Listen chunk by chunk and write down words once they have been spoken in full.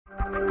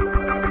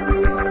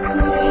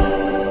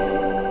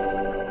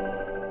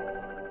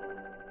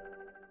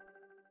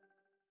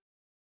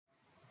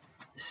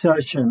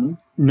Session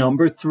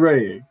number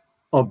 3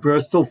 of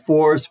Bristol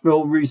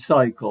Forestville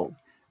Recycle,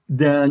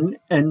 Then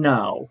and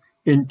Now,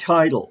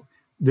 entitled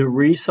The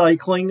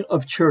Recycling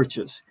of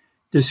Churches,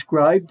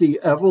 described the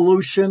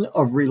evolution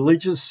of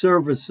religious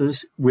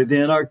services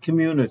within our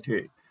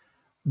community,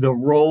 the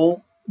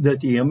role that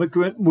the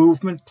immigrant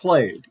movement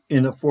played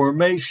in the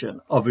formation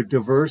of a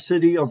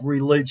diversity of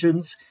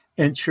religions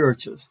and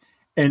churches,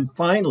 and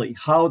finally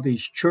how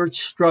these church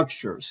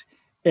structures,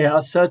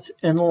 assets,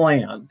 and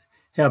land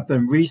have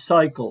been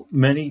recycled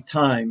many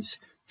times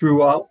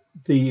throughout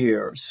the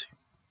years.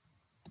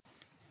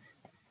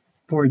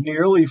 For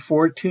nearly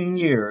 14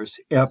 years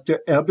after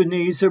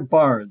Ebenezer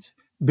Barnes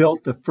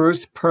built the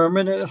first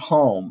permanent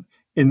home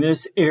in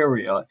this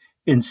area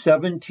in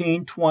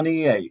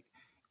 1728,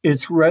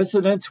 its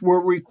residents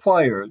were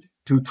required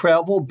to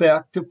travel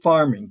back to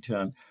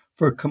Farmington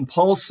for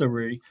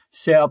compulsory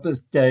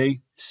Sabbath day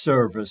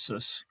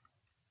services.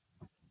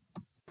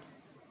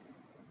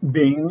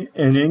 Being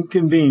an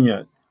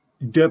inconvenient,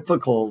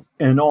 difficult,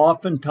 and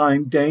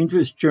oftentimes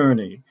dangerous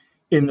journey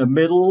in the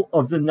middle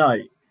of the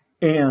night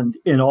and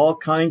in all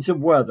kinds of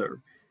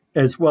weather,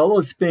 as well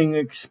as being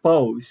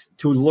exposed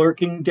to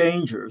lurking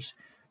dangers,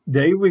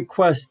 they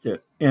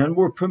requested and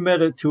were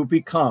permitted to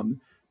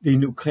become the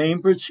New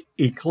Cambridge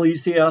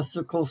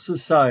Ecclesiastical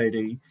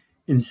Society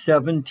in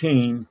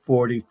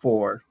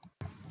 1744.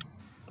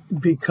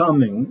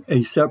 Becoming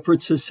a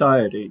separate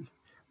society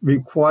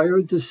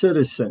required the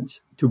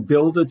citizens to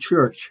build a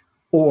church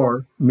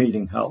or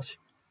meeting house,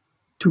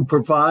 to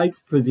provide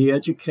for the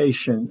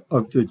education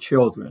of their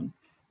children,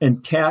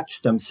 and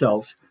tax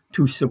themselves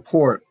to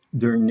support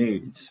their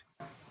needs.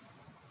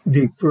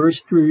 The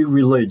first three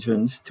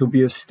religions to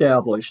be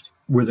established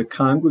were the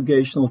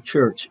Congregational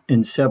Church in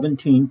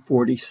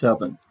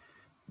 1747.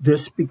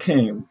 This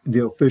became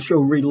the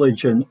official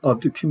religion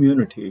of the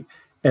community,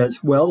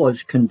 as well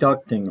as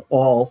conducting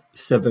all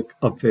civic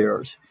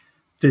affairs.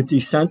 The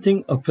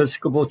Dissenting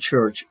Episcopal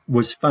Church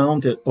was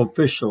founded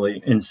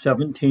officially in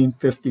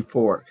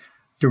 1754,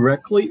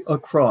 directly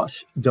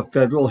across the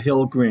Federal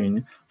Hill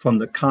Green from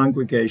the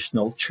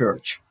Congregational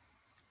Church.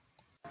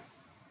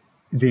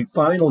 The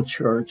final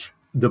church,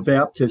 the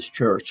Baptist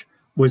Church,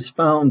 was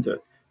founded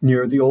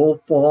near the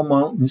old Fall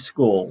Mountain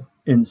School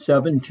in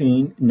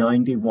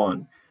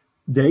 1791.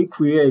 They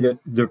created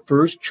their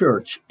first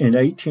church in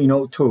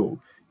 1802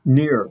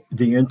 near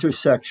the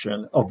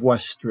intersection of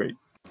West Street.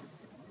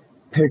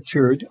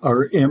 Pictured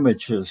are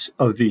images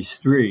of these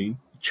three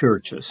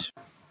churches.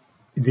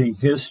 The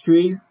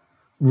history,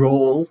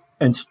 role,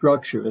 and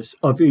structures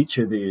of each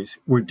of these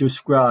were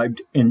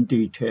described in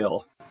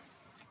detail.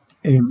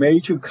 A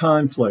major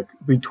conflict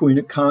between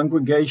the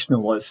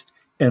Congregationalists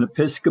and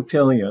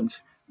Episcopalians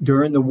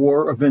during the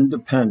War of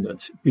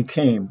Independence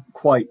became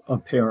quite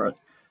apparent.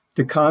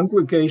 The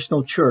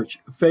Congregational Church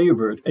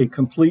favored a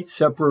complete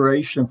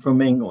separation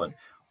from England,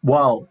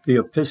 while the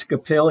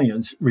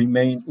Episcopalians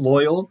remained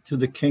loyal to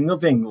the King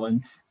of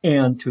England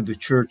and to the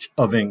Church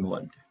of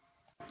England.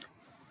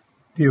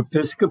 The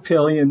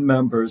Episcopalian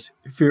members,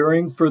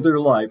 fearing for their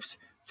lives,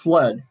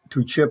 fled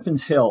to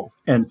Chippen's Hill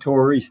and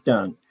Torrey's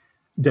Den.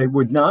 They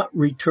would not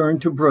return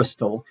to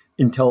Bristol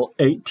until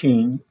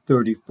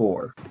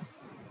 1834.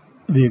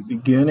 The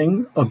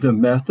beginning of the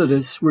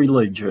Methodist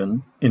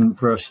religion in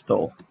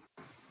Bristol.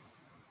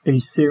 A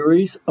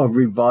series of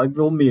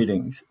revival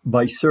meetings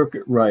by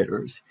circuit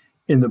riders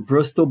in the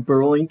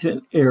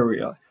Bristol-Burlington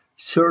area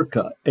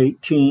circa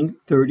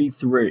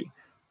 1833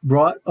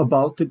 brought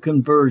about the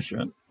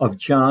conversion of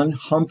John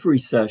Humphrey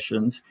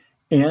Sessions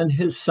and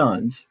his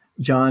sons,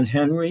 John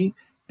Henry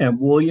and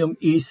William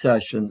E.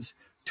 Sessions,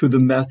 to the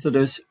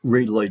Methodist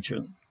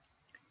religion.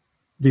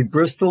 The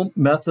Bristol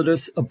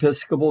Methodist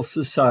Episcopal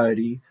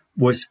Society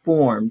was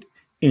formed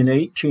in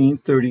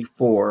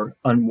 1834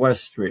 on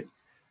West Street,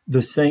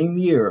 the same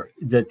year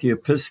that the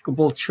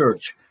Episcopal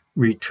Church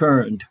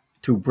returned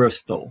to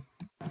Bristol.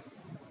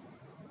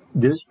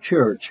 This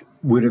church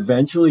would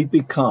eventually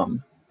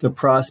become the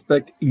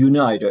Prospect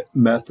United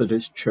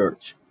Methodist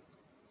Church.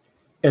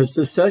 As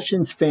the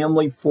Sessions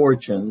family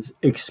fortunes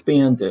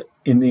expanded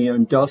in the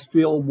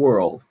industrial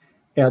world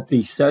at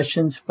the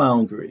Sessions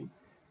Foundry,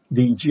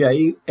 the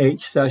J.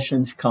 H.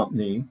 Sessions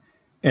Company,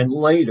 and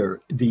later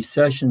the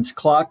Sessions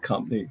Clock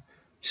Company,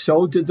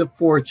 so did the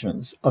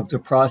fortunes of the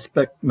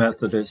Prospect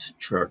Methodist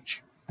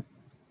Church.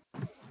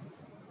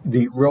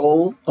 The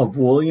role of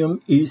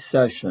William E.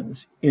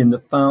 Sessions in the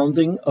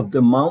founding of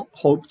the Mount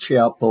Hope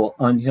Chapel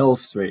on Hill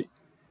Street,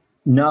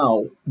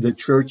 now the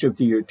Church of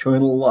the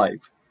Eternal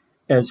Life,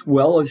 as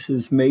well as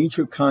his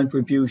major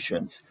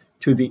contributions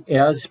to the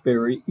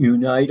Asbury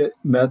United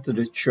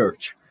Methodist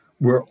Church,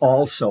 were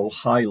also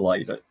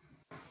highlighted.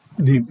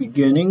 The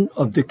beginning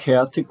of the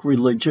Catholic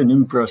religion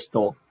in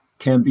Bristol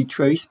can be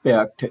traced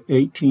back to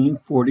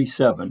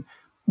 1847,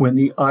 when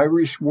the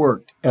Irish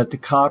worked at the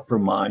copper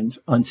mines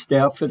on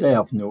Stafford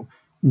Avenue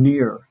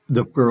near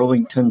the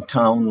Burlington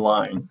town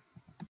line.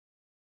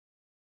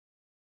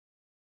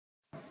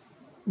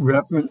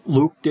 Reverend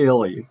Luke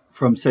Daly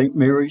from St.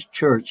 Mary's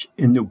Church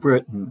in New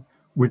Britain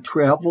would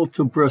travel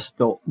to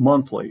Bristol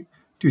monthly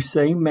to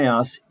say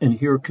Mass and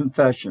hear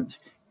confessions,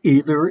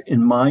 either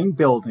in mine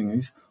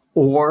buildings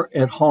or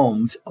at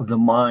homes of the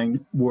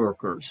mine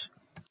workers.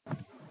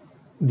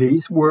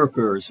 These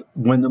workers,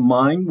 when the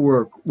mine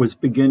work was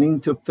beginning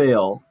to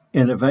fail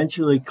and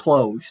eventually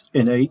closed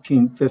in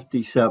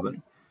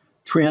 1857,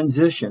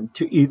 transitioned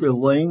to either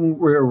laying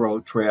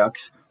railroad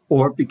tracks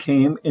or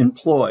became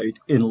employed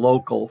in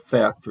local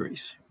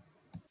factories.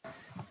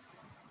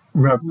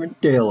 Reverend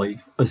Daly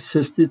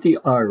assisted the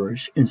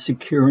Irish in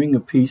securing a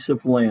piece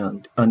of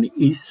land on the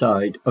east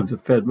side of the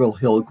Federal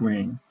Hill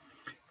Green.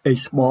 A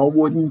small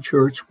wooden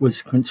church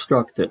was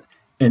constructed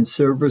and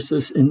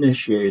services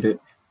initiated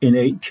in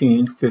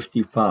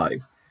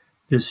 1855.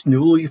 This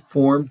newly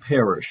formed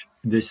parish,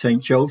 the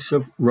St.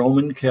 Joseph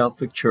Roman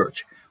Catholic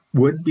Church,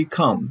 would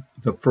become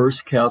the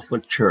first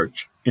Catholic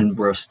church in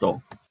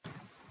Bristol.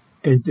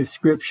 A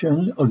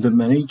description of the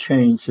many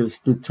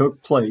changes that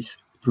took place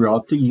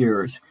throughout the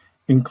years,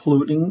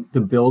 including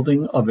the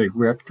building of a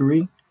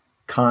rectory,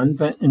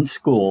 convent, and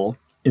school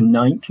in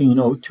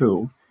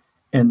 1902,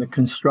 and the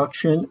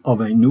construction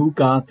of a new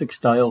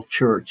Gothic-style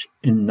church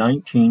in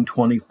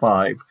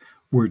 1925,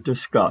 were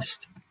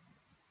discussed.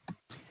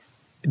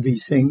 The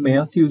St.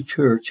 Matthew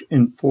Church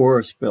in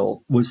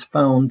Forestville was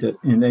founded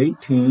in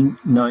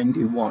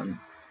 1891.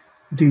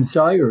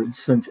 Desired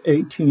since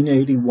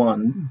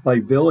 1881 by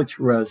village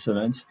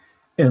residents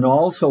and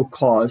also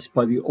caused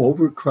by the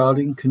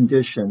overcrowding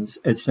conditions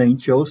at St.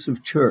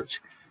 Joseph Church,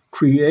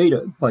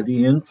 created by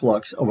the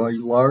influx of a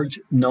large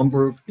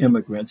number of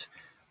immigrants,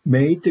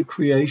 made the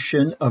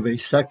creation of a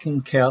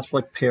second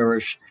Catholic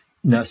parish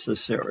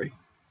necessary.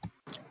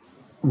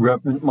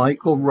 Reverend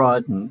Michael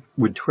Rodden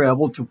would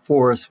travel to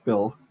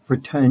Forestville for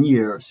 10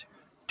 years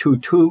to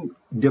 2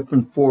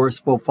 different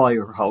Forestville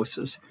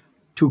firehouses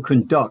to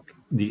conduct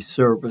these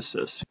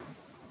services.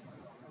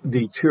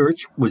 The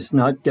church was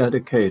not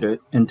dedicated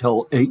until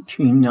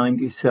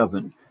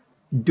 1897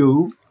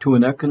 due to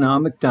an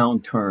economic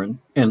downturn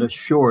and a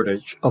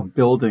shortage of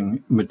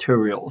building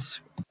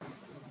materials.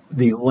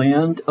 The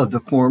land of the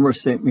former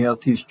St.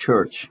 Matthew's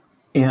Church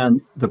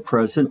and the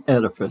present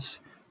edifice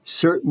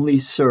certainly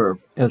serve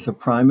as a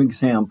prime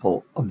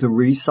example of the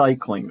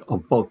recycling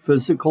of both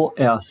physical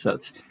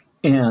assets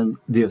and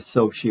the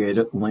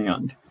associated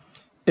land.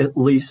 At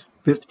least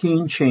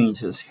 15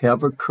 changes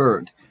have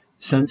occurred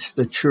since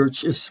the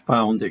church's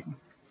founding.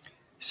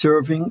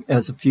 Serving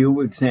as a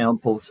few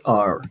examples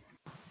are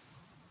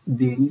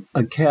the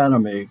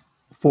Academy,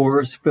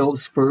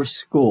 Forestville's first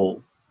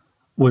school,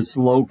 was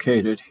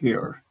located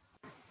here.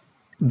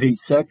 The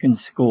second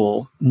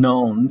school,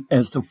 known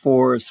as the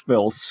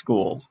Forestville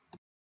School.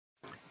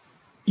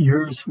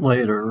 Years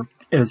later,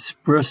 as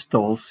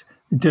Bristol's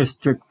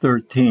District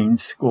 13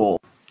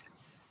 School,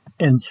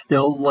 and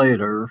still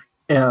later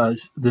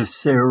as the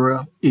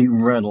Sarah E.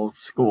 Reynolds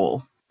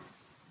School.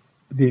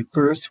 The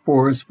first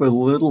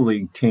Forestville Little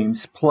League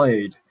teams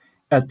played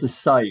at the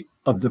site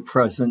of the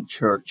present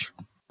church.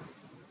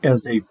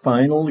 As a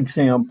final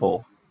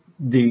example,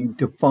 the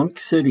defunct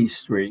City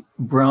Street,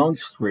 Brown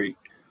Street,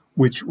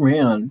 which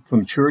ran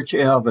from Church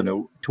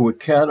Avenue to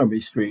Academy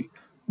Street,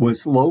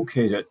 was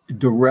located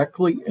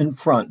directly in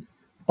front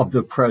of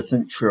the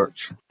present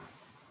church.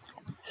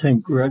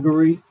 St.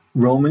 Gregory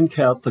Roman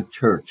Catholic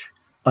Church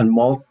on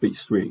Maltby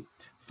Street,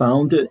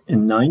 founded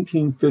in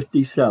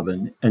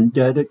 1957 and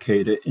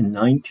dedicated in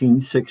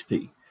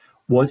 1960,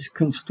 was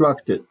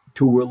constructed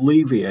to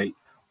alleviate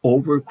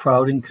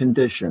overcrowding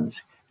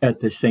conditions at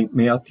the St.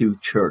 Matthew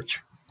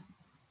Church.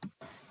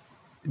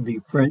 The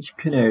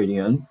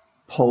French-Canadian,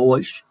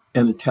 Polish,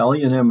 and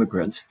Italian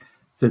immigrants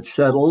that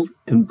settled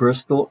in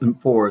Bristol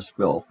and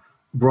Forestville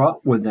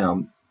brought with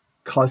them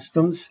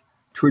customs,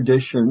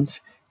 traditions,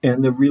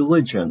 and the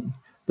religion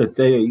that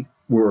they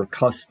were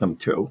accustomed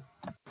to.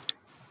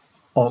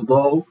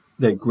 Although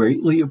they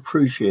greatly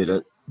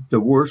appreciated the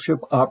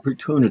worship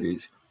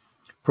opportunities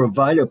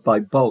provided by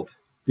both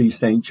the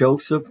St.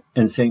 Joseph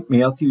and St.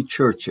 Matthew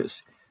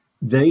churches,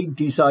 they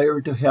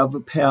desired to have a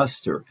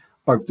pastor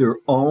of their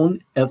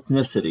own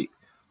ethnicity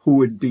who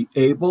would be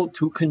able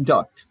to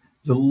conduct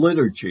the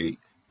liturgy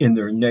in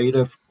their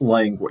native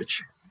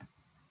language.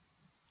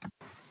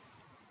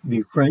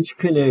 The French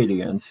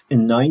Canadians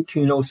in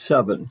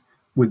 1907,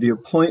 with the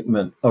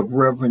appointment of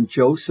Reverend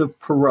Joseph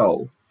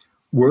Perot,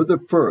 were the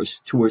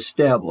first to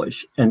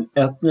establish an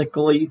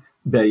ethnically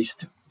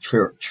based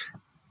church.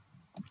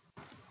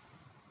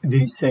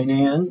 The St.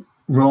 Anne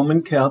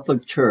Roman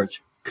Catholic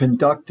Church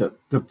conducted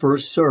the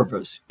first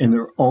service in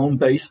their own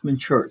basement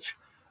church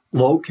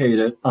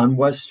located on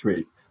West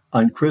Street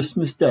on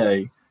Christmas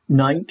Day,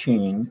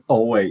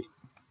 1908.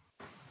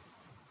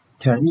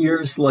 10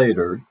 years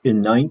later,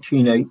 in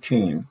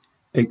 1918,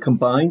 a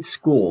combined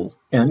school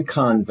and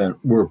convent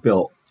were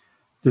built.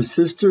 The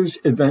sisters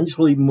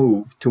eventually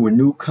moved to a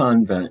new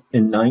convent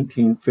in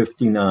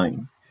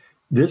 1959.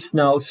 This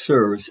now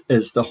serves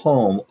as the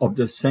home of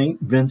the St.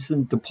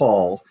 Vincent de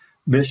Paul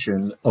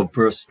Mission of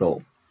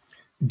Bristol.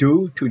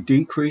 Due to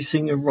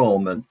decreasing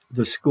enrollment,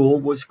 the school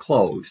was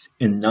closed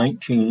in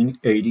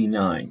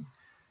 1989.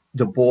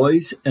 The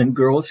Boys and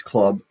Girls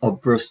Club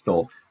of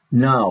Bristol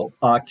now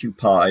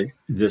occupy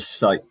this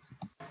site.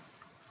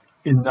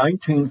 In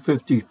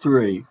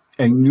 1953,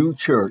 a new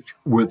church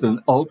with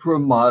an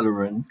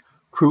ultra-modern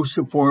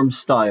cruciform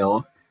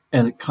style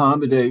and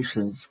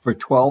accommodations for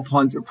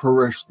 1,200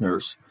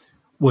 parishioners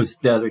was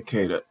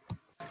dedicated.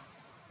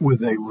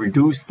 With a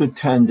reduced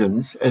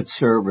attendance at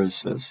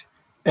services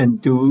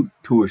and due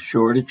to a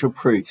shortage of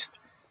priests,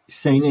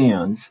 St.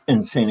 Anne's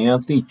and St.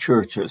 Anthony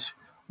churches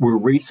were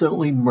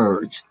recently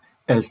merged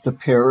as the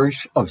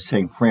parish of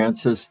St.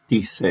 Francis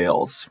de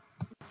Sales.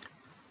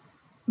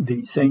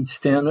 The St.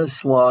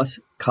 Stanislaus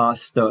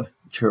Costa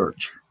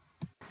Church.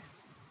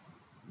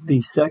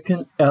 The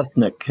second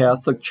ethnic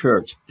Catholic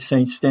church,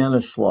 St.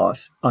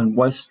 Stanislaus on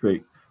West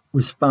Street,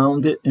 was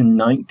founded in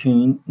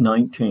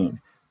 1919.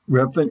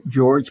 Reverend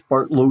George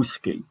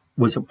Bartlewski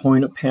was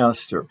appointed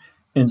pastor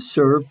and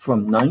served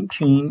from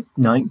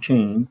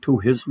 1919 to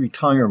his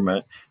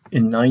retirement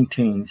in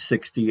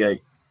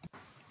 1968.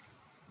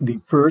 The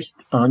first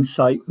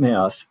on-site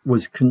Mass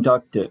was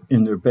conducted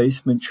in their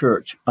basement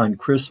church on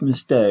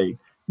Christmas Day,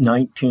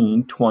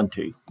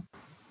 1920.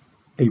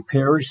 A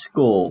parish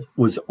school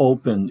was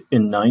opened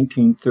in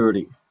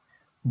 1930,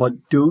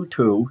 but due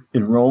to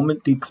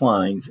enrollment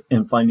declines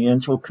and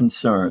financial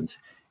concerns,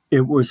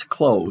 it was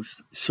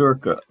closed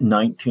circa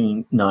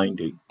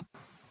 1990.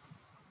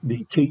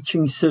 The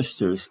teaching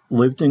sisters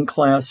lived in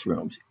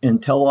classrooms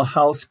until a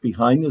house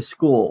behind the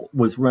school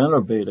was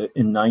renovated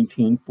in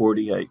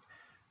 1948.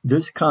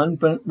 This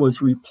convent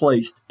was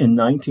replaced in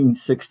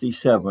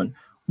 1967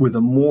 with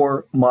a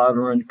more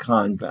modern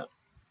convent.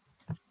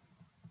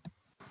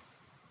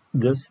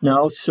 This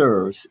now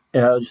serves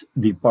as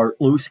the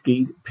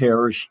Bartlewski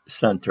Parish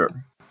Center.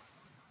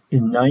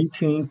 In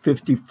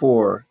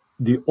 1954,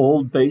 the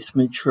old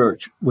basement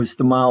church was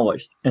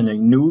demolished and a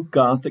new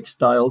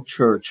Gothic-style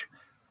church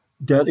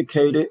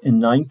dedicated in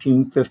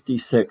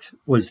 1956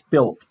 was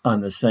built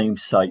on the same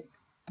site.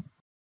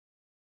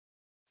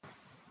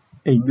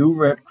 A new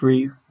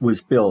rectory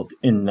was built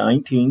in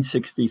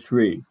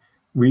 1963,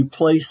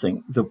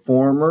 replacing the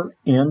former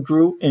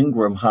Andrew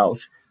Ingram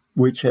House,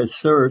 which has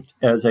served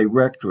as a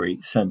rectory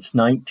since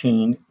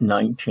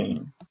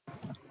 1919.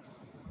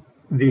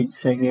 The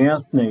St.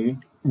 Anthony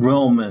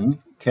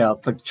Roman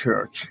Catholic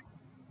Church.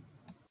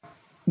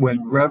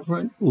 When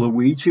Reverend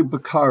Luigi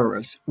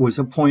Baccaris was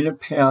appointed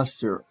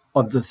pastor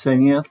of the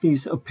St.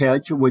 Anthony's of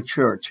Padua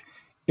Church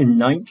in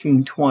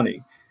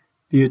 1920,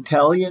 the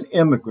Italian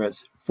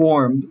immigrants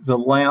formed the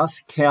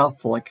last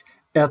Catholic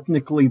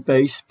ethnically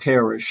based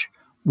parish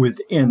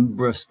within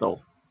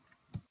Bristol.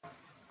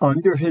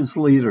 Under his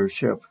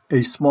leadership,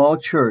 a small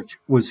church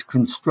was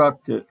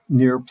constructed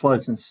near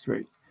Pleasant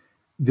Street.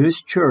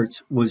 This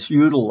church was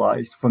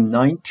utilized from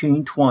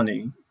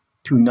 1920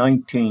 to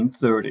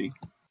 1930.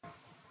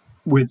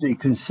 With the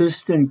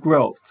consistent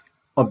growth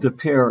of the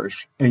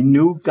parish, a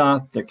new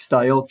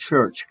Gothic-style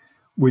church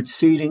with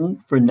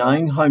seating for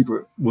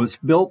 900 was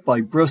built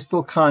by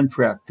Bristol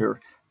contractor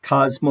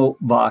Cosmo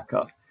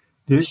Vaca.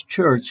 This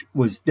church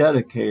was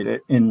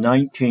dedicated in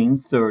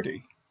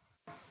 1930.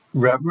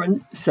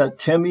 Reverend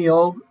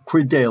Settimio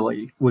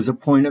Credeli was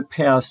appointed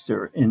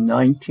pastor in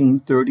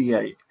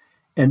 1938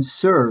 and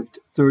served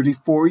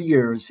 34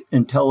 years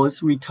until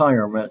his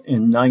retirement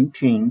in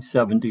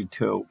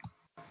 1972.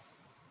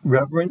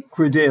 Reverend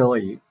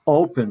Credeli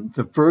opened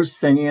the first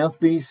St.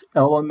 Anthony's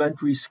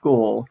Elementary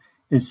School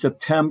in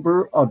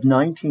September of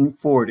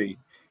 1940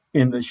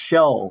 in the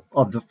shell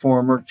of the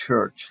former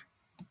church.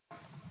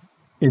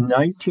 In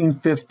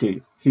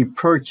 1950, he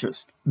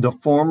purchased the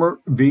former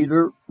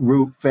Veeder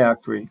Root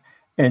factory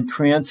and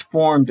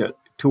transformed it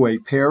to a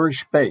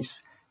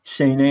parish-based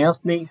St.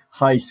 Anthony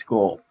High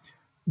School.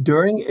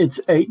 During its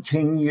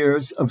 18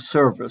 years of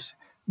service,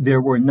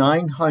 there were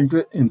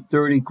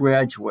 930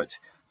 graduates,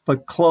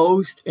 but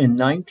closed in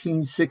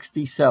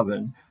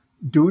 1967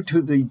 due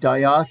to the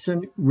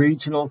diocesan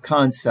regional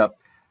concept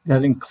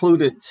that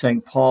included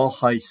St. Paul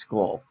High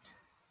School.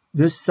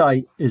 This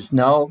site is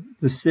now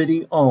the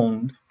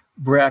city-owned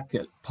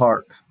Brackett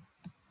Park.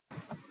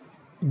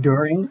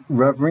 During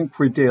Reverend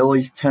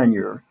Credeli's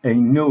tenure, a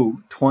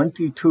new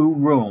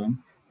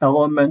 22-room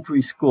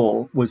elementary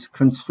school was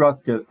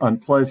constructed on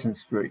Pleasant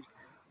Street,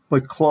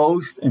 but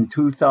closed in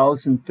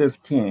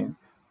 2015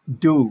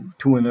 due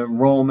to an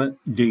enrollment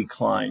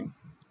decline.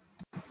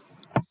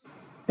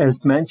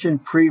 As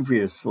mentioned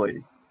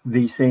previously,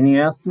 the St.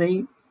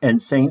 Anthony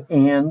and St.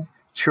 Anne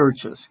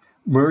churches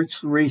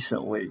merged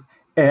recently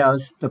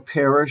as the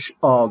parish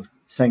of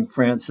St.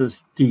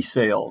 Francis de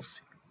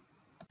Sales.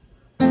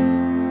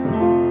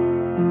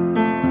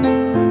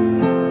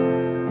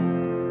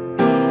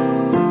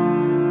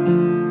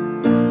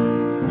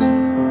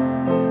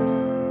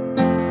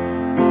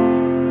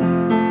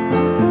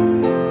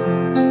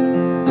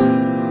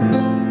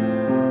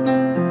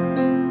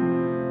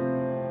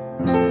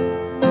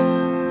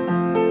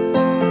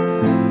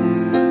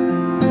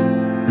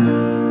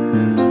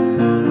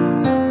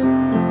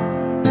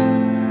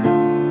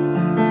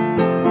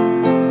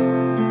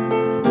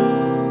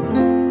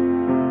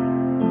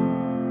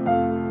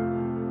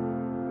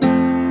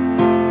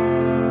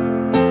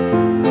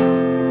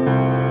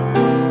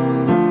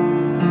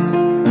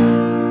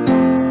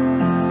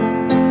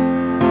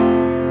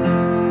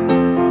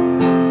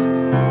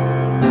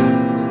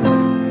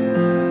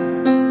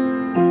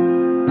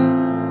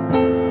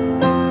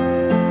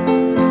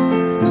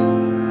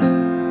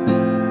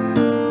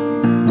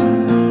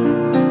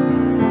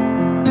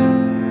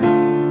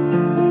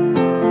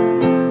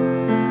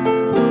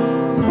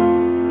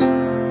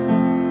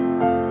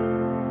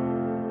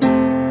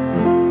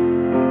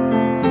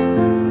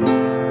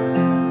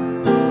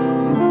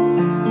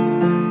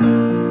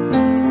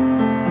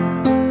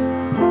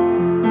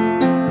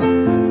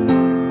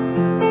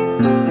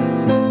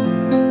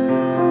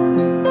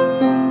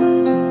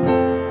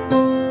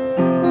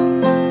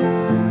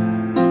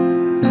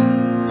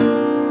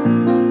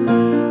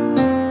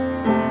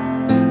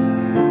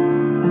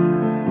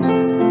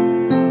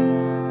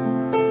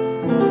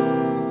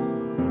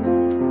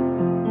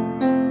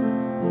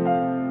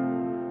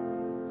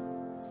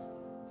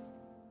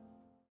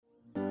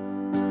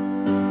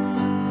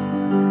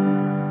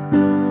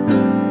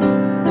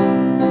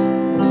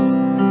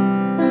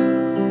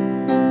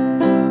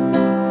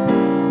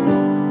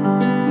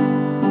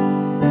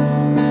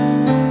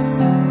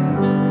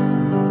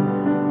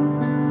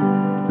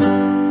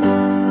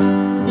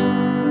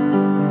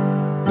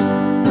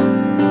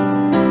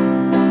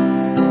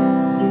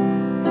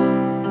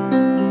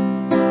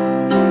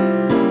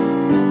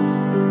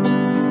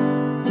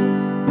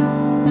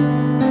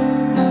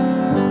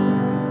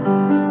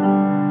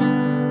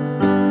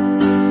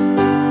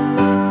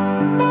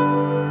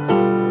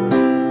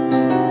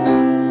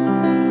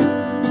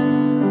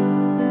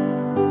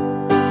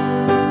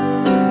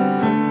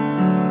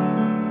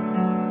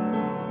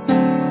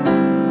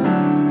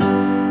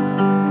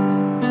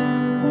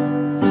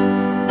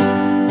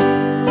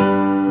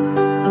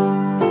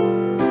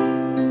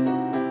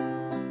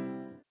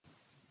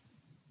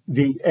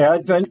 The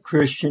Advent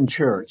Christian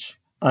Church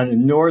on the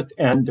north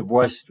end of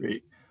West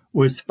Street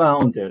was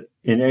founded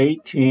in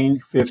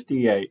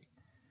 1858.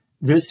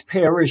 This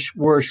parish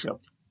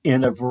worshiped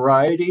in a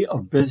variety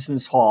of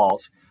business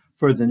halls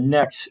for the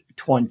next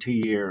 20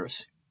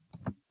 years.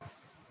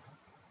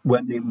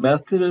 When the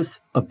Methodist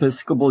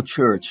Episcopal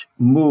Church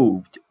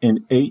moved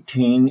in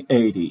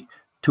 1880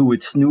 to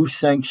its new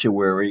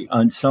sanctuary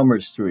on Summer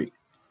Street,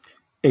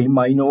 a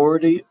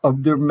minority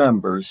of their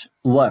members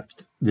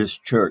left this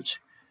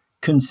church.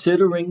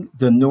 Considering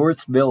the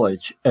North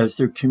Village as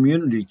their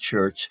community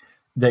church,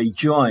 they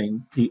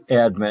joined the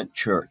Advent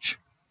Church.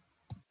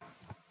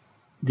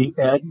 The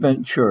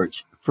Advent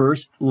Church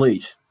first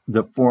leased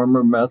the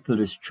former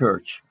Methodist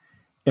Church,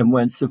 and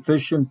when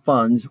sufficient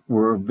funds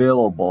were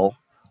available,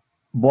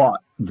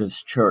 bought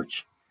this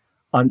church.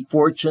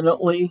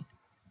 Unfortunately,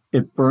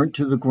 it burned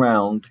to the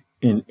ground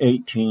in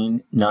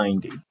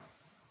 1890.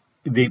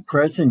 The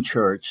present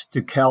church,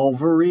 the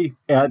Calvary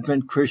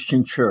Advent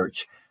Christian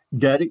Church,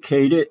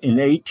 dedicated in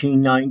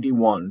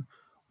 1891,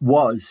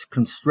 was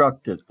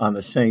constructed on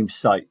the same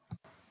site.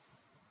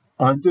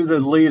 Under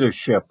the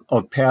leadership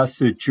of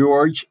Pastor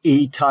George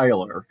E.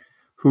 Tyler,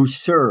 who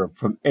served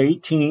from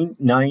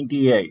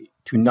 1898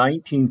 to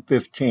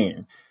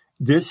 1915,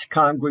 this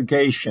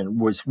congregation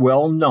was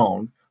well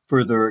known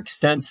for their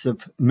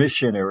extensive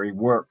missionary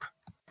work.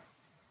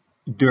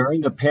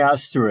 During the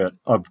pastorate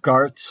of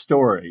Garth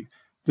Story,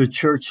 the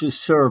church's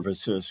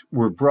services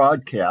were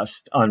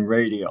broadcast on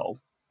radio.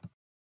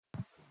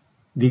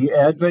 The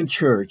Advent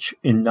Church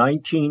in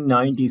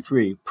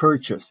 1993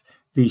 purchased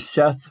the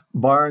Seth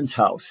Barnes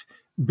House,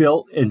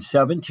 built in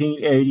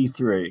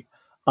 1783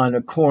 on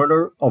a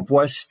corner of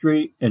West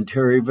Street and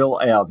Terryville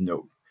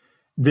Avenue.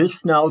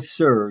 This now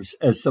serves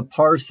as the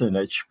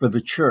parsonage for the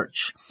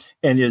church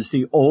and is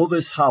the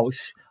oldest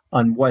house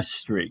on West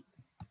Street.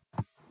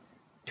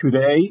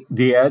 Today,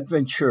 the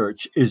Advent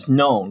Church is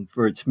known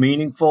for its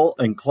meaningful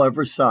and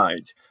clever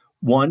signs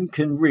one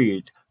can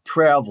read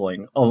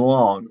traveling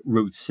along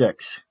Route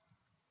 6.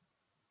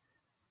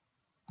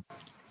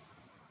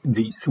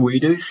 The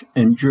Swedish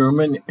and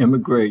German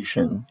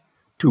immigration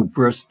to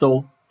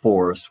Bristol,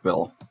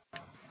 Forestville.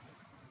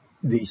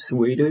 The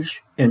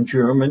Swedish and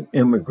German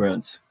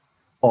immigrants,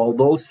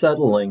 although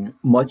settling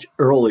much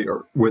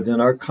earlier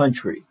within our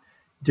country,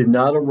 did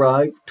not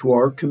arrive to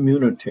our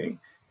community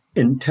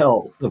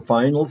until the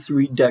final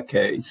 3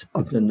 decades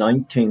of the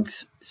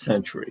 19th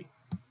century.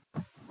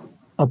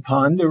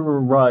 Upon their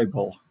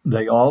arrival,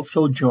 they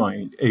also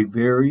joined a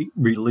very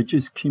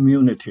religious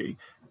community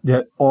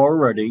that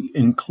already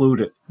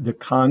included the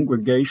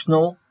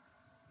Congregational,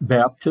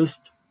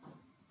 Baptist,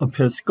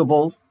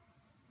 Episcopal,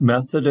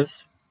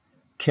 Methodist,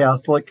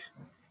 Catholic,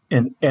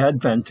 and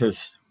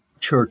Adventist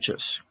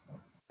churches.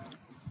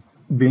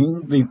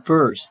 Being the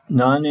first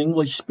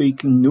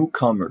non-English-speaking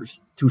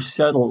newcomers to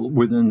settle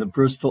within the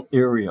Bristol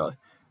area,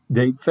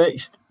 they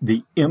faced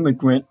the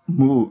immigrant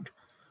mood,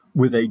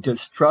 with a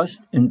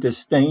distrust and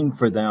disdain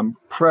for them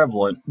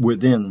prevalent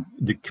within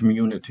the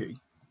community.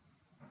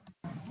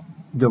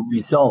 The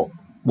result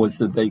was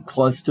that they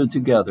clustered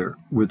together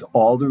with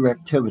all their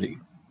activity,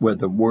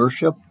 whether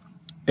worship,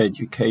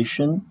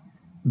 education,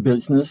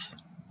 business,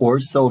 or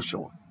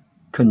social,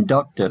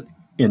 conducted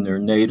in their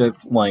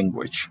native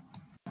language.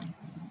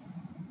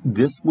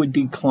 This would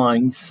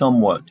decline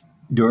somewhat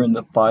during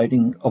the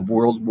fighting of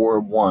World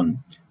War I,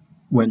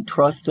 when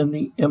trust in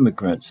the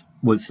immigrants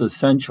was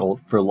essential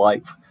for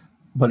life,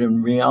 but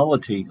in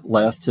reality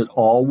lasted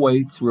all the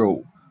way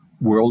through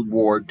World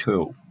War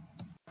II.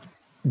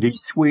 The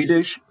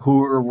Swedish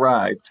who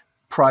arrived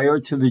prior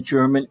to the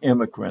German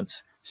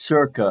immigrants,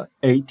 circa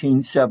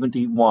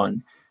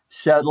 1871,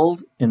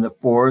 settled in the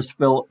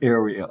Forestville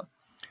area.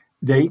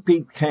 They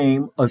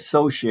became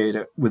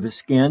associated with the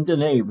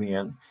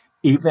Scandinavian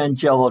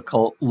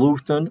Evangelical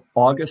Lutheran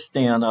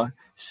Augustana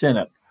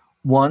Synod,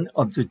 one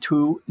of the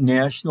 2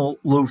 national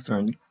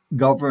Lutheran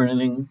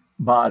governing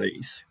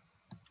bodies.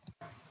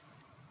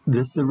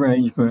 This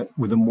arrangement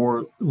with the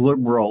more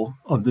liberal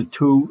of the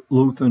 2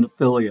 Lutheran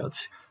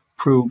affiliates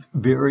proved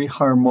very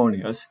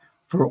harmonious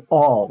for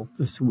all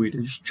the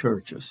Swedish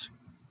churches.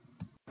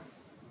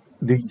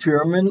 The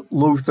German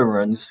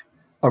Lutherans,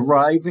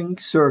 arriving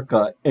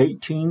circa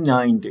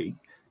 1890,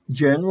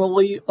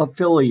 generally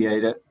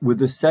affiliated with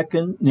the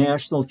second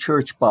national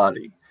church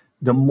body,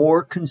 the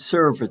more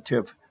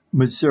conservative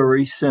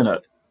Missouri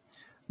Synod.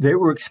 They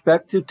were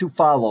expected to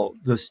follow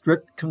the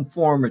strict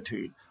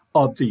conformity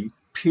of the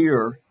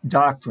pure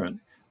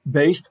doctrine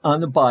based on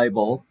the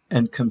Bible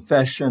and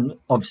confession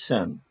of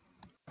sin.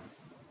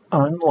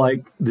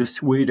 Unlike the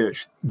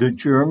Swedish, the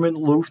German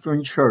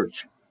Lutheran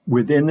Church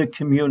within the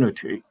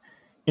community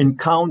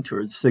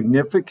encountered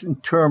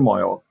significant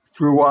turmoil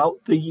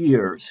throughout the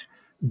years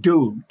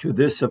due to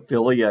this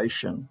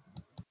affiliation.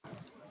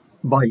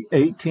 By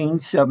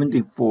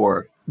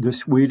 1874, the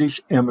Swedish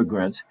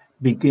immigrants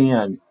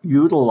began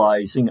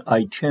utilizing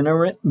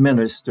itinerant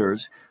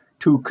ministers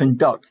to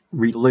conduct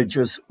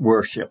religious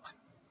worship.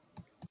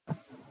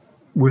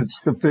 With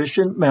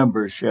sufficient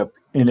membership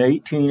in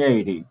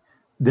 1880,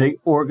 they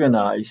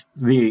organized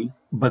the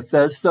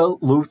Bethesda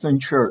Lutheran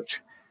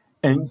Church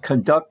and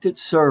conducted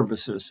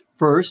services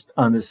first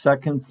on the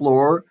second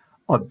floor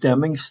of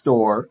Deming's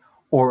store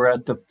or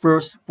at the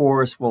first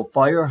Forestville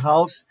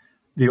Firehouse,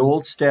 the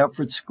Old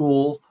Stafford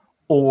School,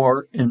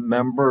 or in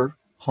member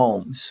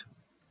homes.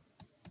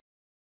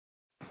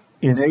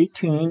 In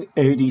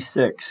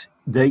 1886,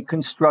 they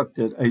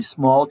constructed a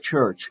small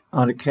church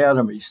on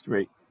Academy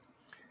Street.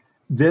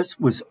 This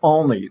was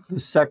only the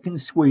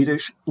second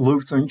Swedish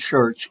Lutheran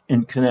church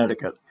in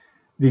Connecticut,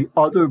 the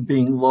other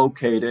being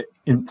located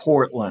in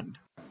Portland.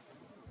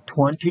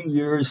 20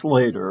 years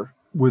later,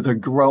 with a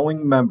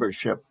growing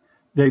membership,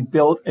 they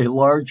built a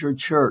larger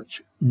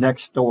church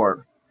next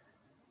door.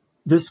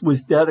 This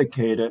was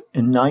dedicated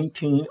in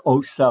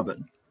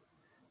 1907.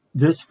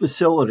 This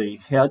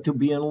facility had to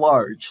be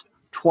enlarged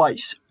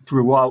twice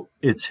throughout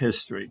its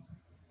history.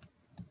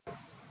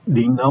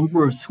 The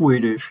number of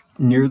Swedish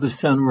near the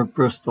center of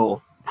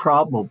Bristol,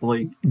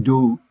 probably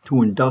due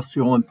to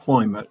industrial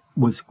employment,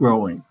 was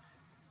growing.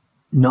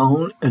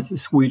 Known as the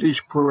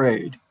Swedish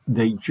Parade,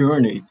 they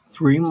journeyed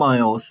 3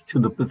 miles to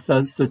the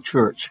Bethesda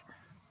Church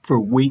for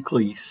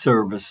weekly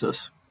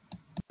services.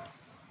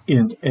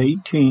 In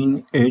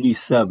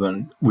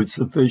 1887, with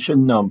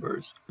sufficient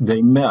numbers,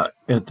 they met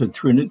at the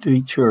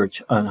Trinity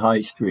Church on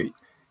High Street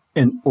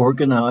and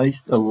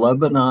organized the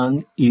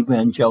Lebanon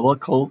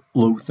Evangelical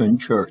Lutheran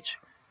Church.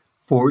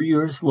 4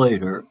 years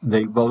later,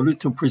 they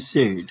voted to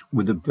proceed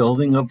with the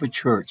building of a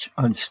church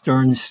on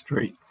Stern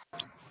Street.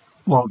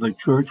 While the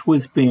church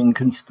was being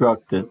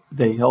constructed,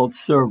 they held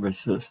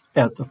services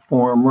at the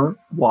former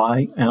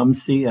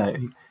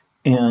YMCA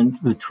and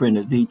the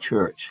Trinity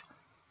Church.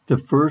 The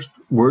first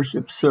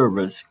worship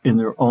service in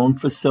their own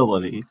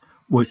facility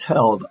was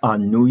held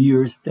on New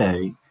Year's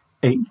Day,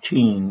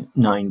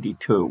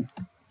 1892.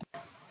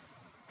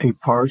 A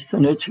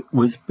parsonage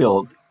was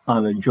built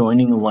on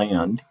adjoining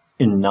land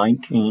in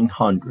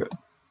 1900.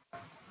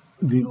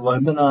 The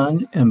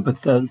Lebanon and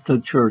Bethesda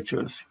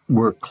churches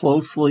were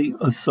closely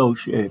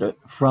associated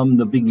from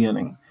the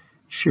beginning,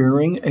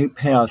 sharing a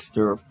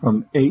pastor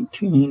from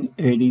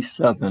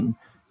 1887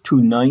 to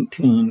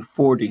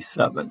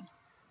 1947.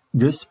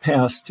 This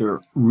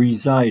pastor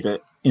resided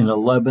in a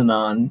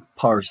Lebanon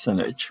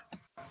parsonage.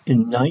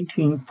 In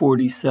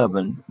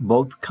 1947,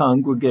 both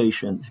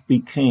congregations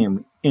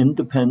became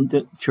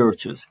independent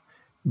churches,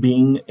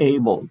 being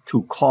able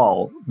to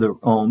call their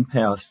own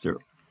pastor.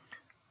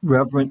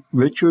 Reverend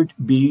Richard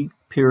B.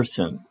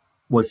 Pearson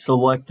was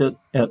selected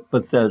at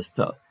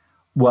Bethesda,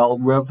 while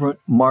Reverend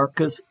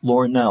Marcus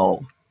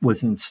Lornell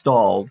was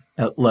installed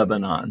at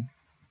Lebanon.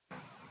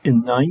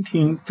 In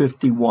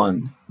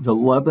 1951, the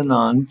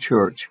Lebanon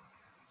Church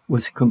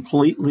was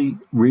completely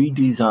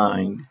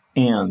redesigned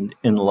and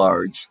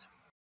enlarged.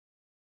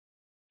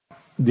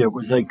 There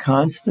was a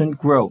constant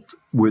growth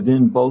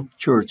within both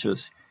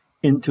churches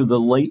into the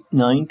late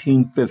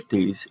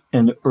 1950s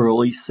and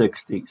early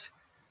 60s.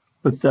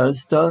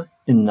 Bethesda,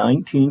 in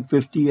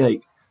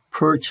 1958,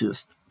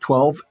 purchased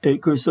 12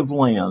 acres of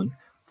land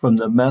from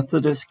the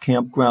Methodist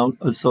Campground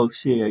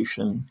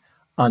Association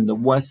on the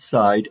west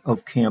side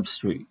of Camp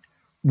Street,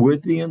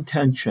 with the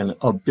intention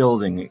of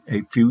building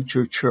a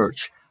future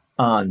church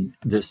on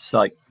this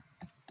site.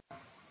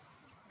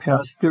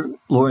 Pastor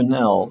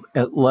Lornell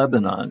at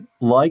Lebanon,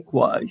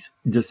 likewise,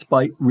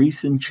 despite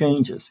recent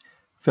changes,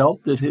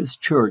 felt that his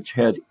church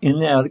had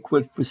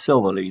inadequate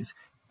facilities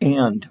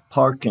and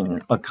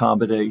parking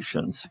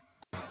accommodations.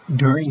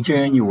 During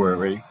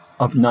January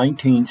of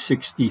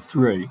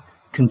 1963,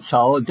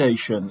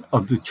 consolidation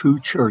of the two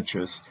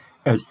churches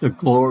as the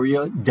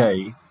Gloria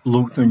Dei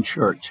Lutheran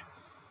Church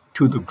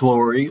to the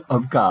glory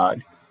of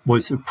God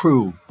was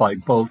approved by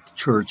both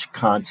church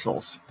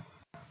councils.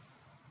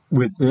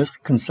 With this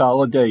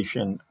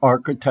consolidation,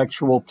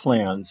 architectural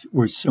plans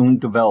were soon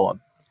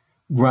developed.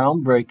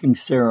 Groundbreaking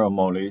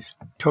ceremonies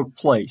took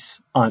place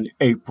on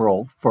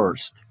April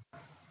 1st.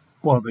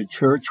 While the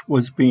church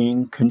was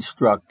being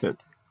constructed,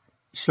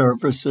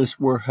 services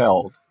were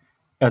held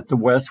at the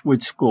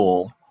Westwood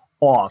School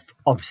off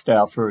of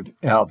Stafford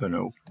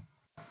Avenue.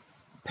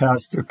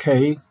 Pastor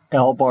K.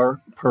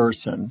 Alvar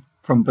Person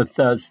from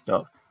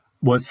Bethesda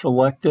was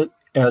selected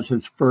as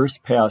his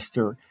first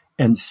pastor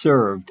and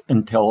served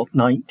until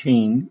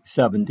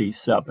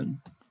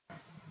 1977.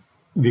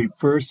 The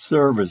first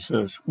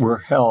services were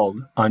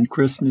held on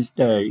Christmas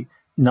Day,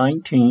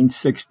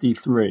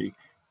 1963,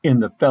 in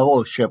the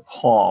Fellowship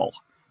Hall.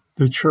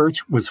 The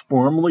church was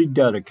formally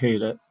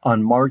dedicated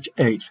on March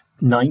 8,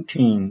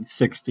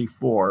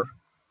 1964.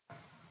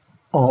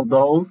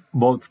 Although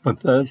both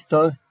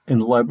Bethesda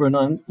and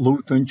Lebanon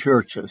Lutheran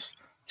churches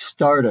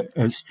started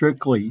as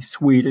strictly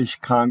Swedish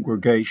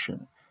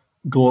congregation,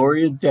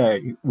 Gloria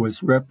Dei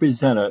was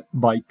represented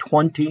by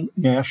 20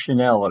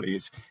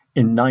 nationalities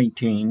in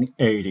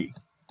 1980.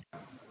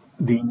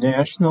 The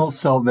National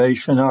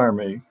Salvation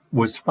Army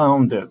was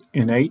founded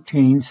in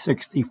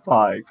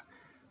 1865.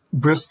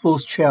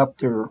 Bristol's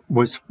chapter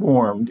was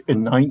formed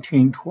in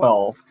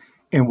 1912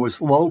 and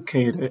was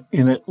located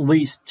in at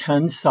least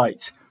 10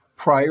 sites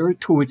prior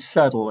to its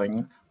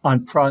settling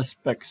on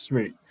Prospect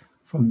Street,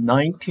 from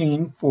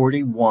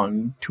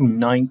 1941 to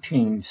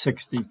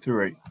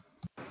 1963.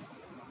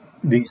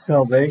 The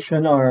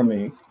Salvation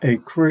Army, a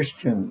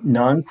Christian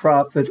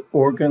nonprofit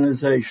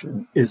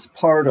organization, is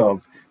part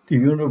of the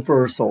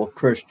Universal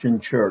Christian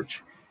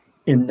Church.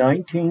 In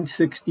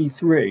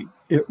 1963,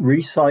 it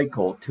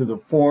recycled to the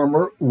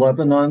former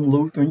Lebanon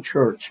Lutheran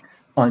Church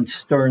on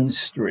Stearns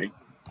Street.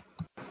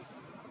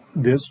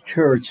 This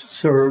church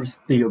serves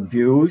the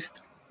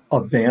abused,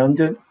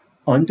 abandoned,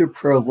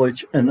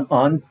 underprivileged, and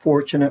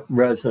unfortunate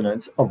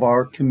residents of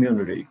our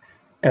community,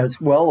 as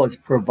well as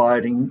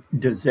providing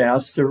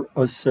disaster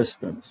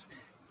assistance.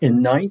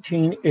 In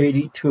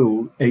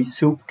 1982, a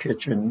soup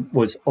kitchen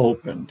was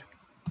opened.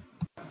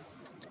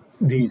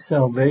 The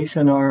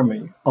Salvation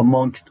Army,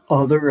 amongst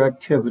other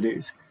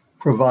activities,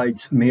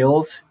 provides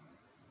meals,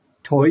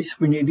 toys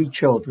for needy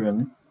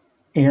children,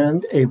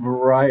 and a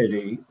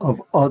variety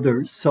of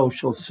other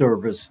social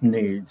service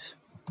needs.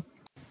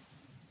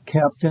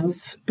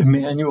 Captains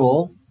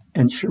Emmanuel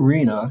and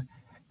Sharina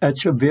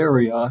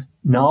Echeverria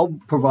now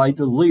provide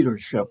the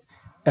leadership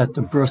at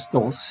the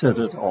Bristol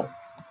Citadel.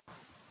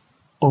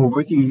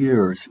 Over the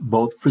years,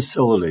 both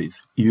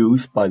facilities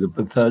used by the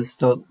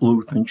Bethesda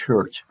Lutheran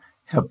Church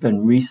have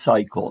been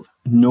recycled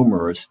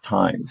numerous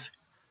times.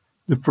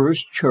 The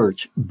first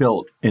church,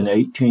 built in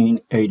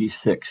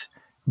 1886,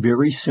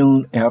 very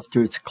soon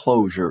after its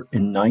closure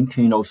in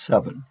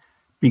 1907,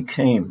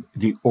 became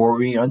the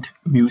Orient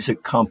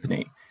Music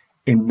Company,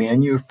 a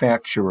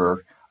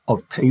manufacturer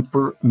of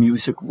paper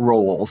music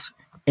rolls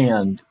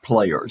and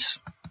players.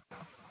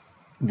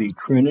 The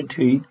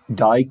Trinity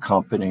Dye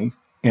Company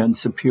and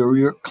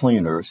Superior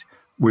Cleaners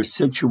were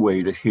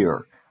situated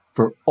here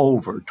for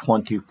over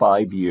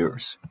 25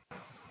 years.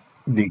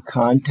 The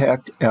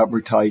Contact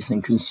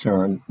Advertising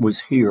concern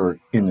was here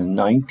in the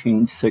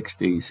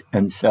 1960s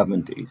and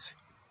 70s.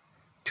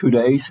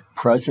 Today's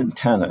present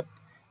tenant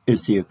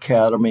is the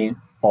Academy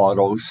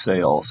Auto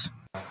Sales.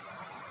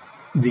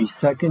 The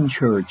second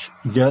church,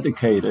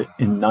 dedicated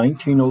in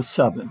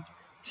 1907,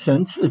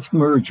 since its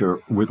merger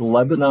with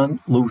Lebanon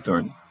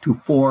Lutheran to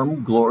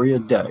form Gloria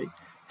Dei,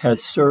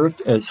 has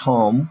served as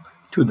home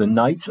to the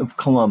Knights of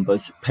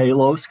Columbus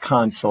Palos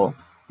Consul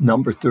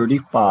No.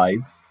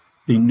 35,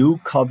 the New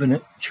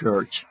Covenant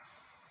Church,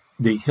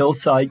 the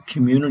Hillside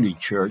Community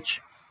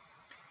Church,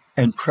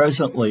 and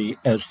presently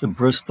as the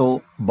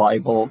Bristol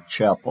Bible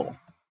Chapel.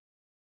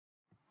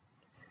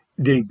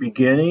 The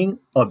beginning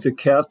of the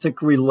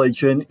Catholic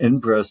religion in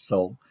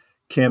Bristol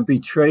can be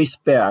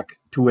traced back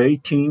to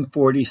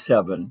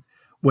 1847,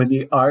 when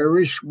the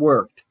Irish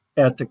worked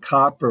at the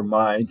copper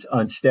mines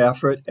on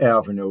Stafford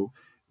Avenue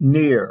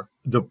near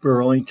the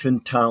Burlington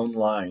town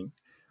line.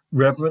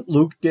 Reverend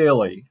Luke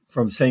Daly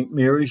from St.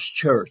 Mary's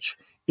Church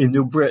in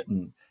New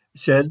Britain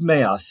said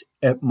Mass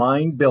at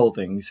mine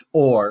buildings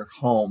or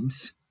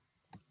homes.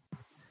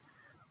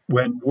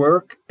 When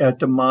work at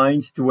the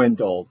mines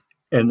dwindled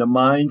and the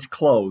mines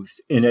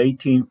closed in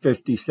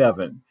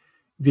 1857,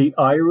 the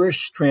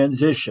Irish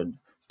transitioned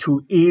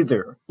to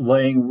either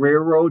laying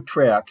railroad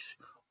tracks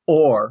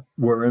or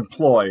were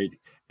employed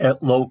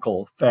at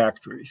local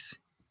factories.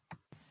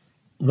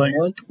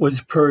 Land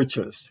was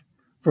purchased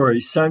for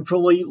a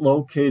centrally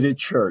located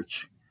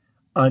church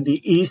on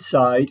the east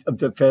side of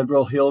the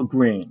Federal Hill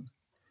Green.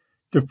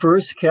 The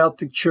first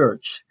Catholic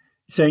church,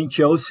 St.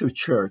 Joseph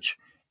Church,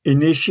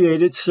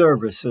 initiated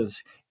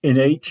services in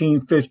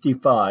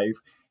 1855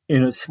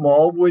 in a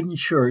small wooden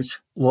church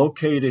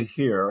located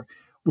here,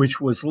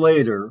 which was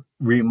later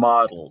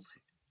remodeled.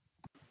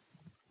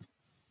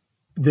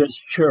 This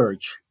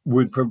church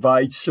would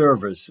provide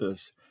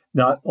services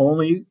not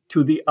only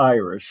to the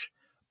Irish,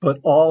 but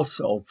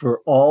also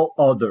for all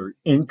other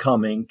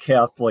incoming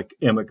Catholic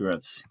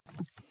immigrants.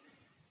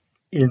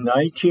 In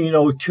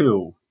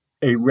 1902,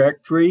 a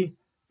rectory,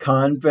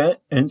 convent,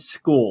 and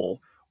school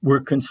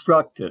were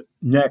constructed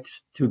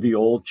next to the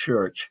old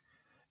church.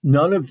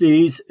 None of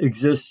these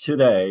exist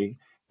today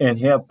and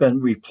have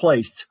been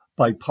replaced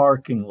by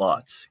parking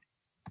lots.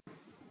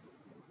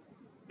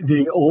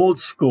 The old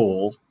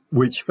school,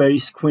 which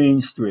faced Queen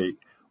Street,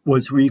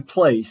 was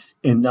replaced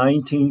in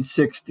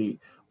 1960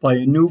 by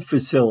a new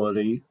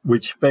facility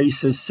which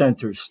faces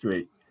Center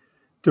Street.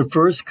 The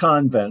first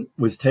convent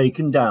was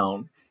taken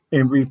down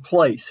and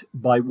replaced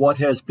by what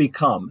has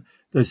become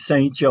the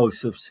St.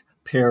 Joseph's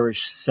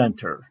Parish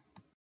Center.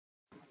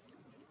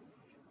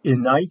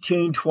 In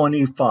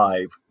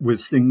 1925,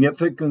 with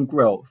significant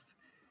growth,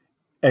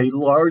 a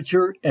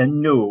larger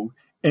and new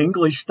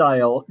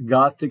English-style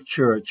Gothic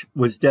church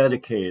was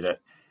dedicated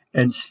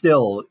and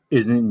still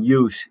is in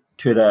use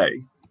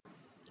today.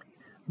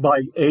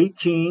 By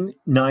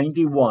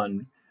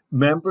 1891,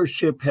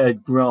 membership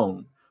had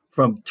grown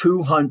from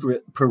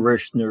 200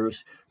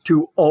 parishioners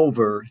to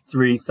over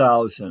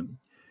 3,000.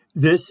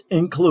 This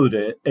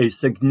included a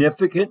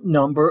significant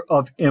number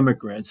of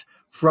immigrants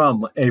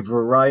from a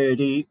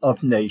variety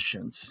of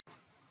nations.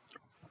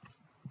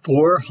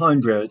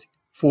 400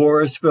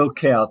 Forestville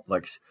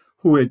Catholics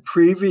who had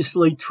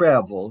previously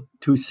traveled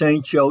to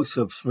St.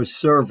 Joseph's for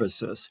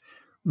services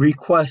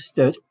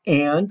requested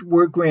and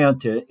were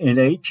granted in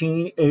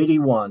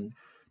 1881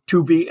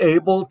 to be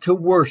able to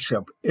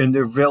worship in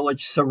their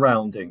village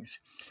surroundings.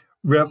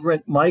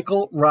 Reverend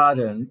Michael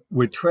Rodden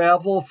would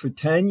travel for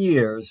 10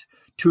 years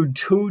to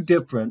 2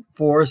 different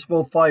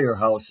Forestville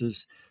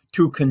firehouses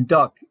to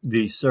conduct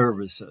these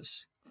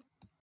services.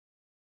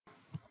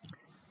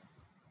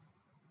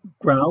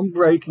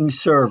 Groundbreaking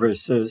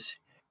services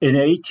in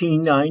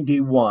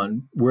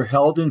 1891 were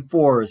held in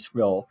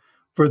Forestville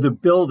for the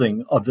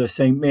building of the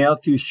St.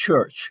 Matthew's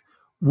Church,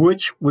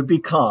 which would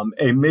become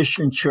a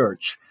mission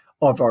church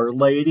of Our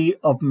Lady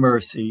of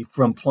Mercy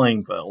from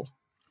Plainville.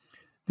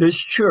 This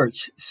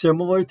church,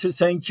 similar to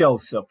St.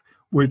 Joseph,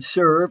 would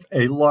serve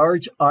a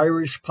large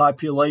Irish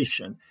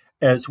population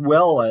as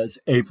well as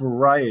a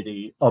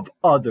variety of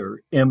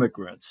other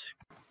immigrants.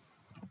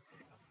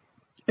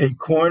 A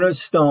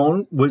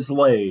cornerstone was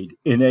laid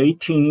in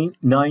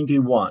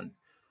 1891,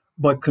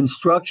 but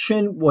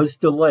construction was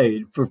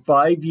delayed for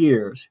 5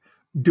 years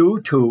due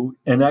to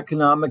an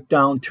economic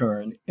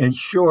downturn and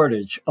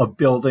shortage of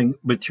building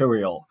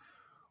material.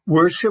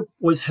 Worship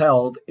was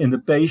held in the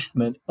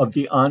basement of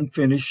the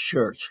unfinished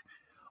church.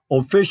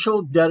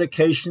 Official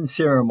dedication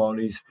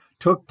ceremonies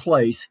took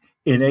place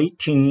in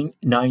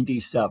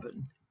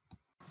 1897.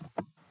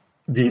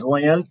 The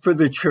land for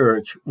the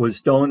church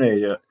was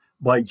donated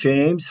by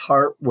James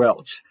Hart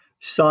Welch,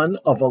 son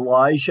of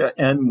Elijah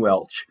N.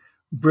 Welch,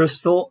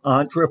 Bristol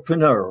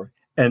entrepreneur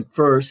and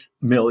first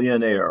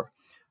millionaire.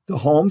 The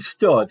home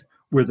stood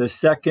where the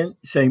second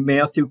St.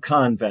 Matthew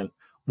Convent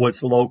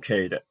was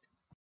located.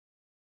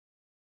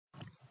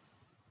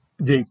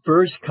 The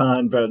first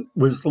convent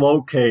was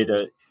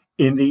located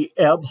in the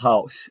Ebb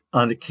House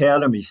on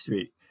Academy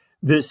Street.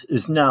 This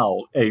is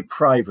now a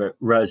private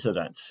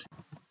residence.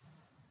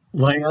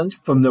 Land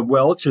from the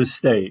Welch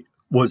estate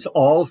was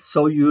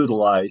also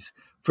utilized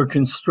for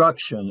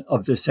construction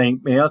of the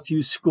St.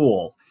 Matthew's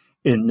School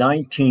in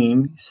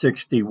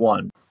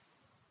 1961.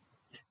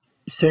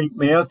 St.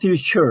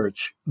 Matthew's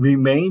Church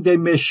remained a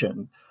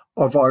mission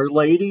of Our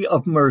Lady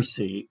of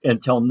Mercy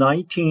until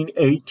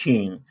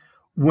 1918,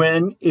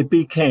 when it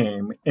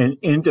became an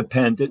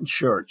independent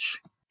church.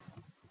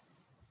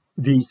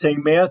 The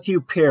St.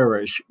 Matthew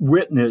Parish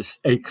witnessed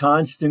a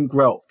constant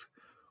growth,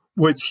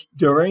 which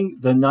during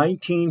the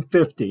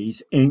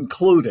 1950s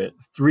included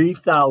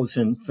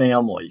 3,000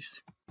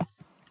 families.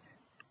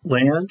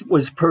 Land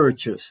was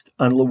purchased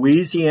on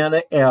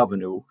Louisiana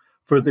Avenue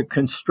for the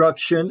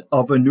construction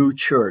of a new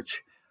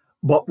church,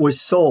 but was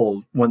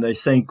sold when the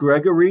St.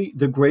 Gregory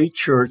the Great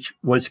Church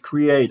was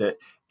created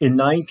in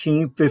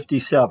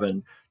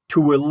 1957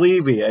 to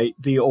alleviate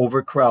the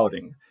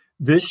overcrowding.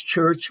 This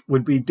church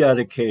would be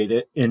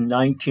dedicated in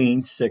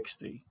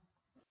 1960.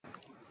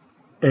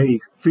 A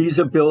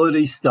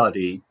feasibility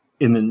study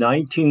in the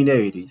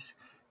 1980s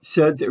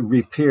said that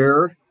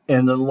repair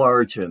and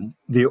enlarging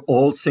the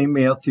old St.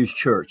 Matthew's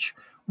Church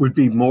would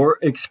be more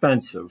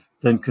expensive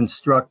than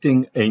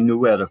constructing a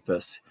new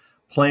edifice.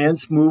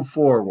 Plans moved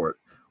forward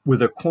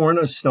with a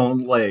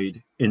cornerstone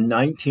laid in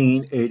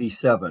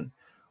 1987.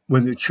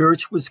 When the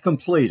church was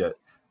completed,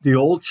 the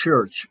old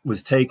church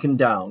was taken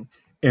down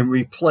and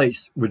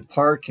replaced with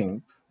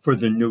parking for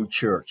the new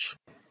church.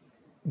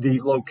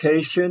 The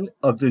location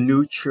of the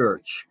new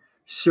church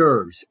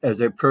serves as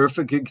a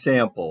perfect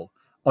example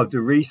of the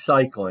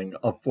recycling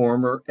of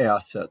former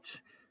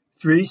assets.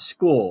 3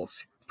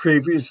 schools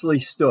previously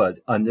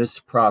stood on this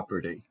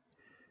property.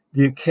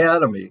 The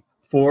Academy,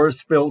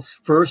 Forestville's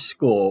first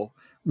school,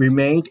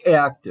 remained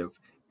active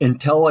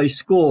until a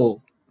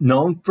school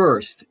known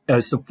first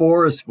as the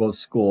Forestville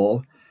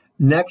School,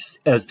 next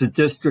as the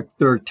District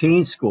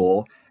 13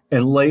 School,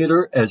 and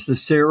later as the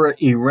Sarah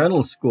E.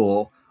 Reynolds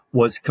School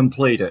was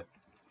completed.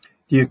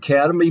 The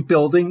Academy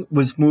building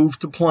was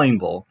moved to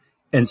Plainville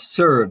and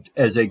served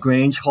as a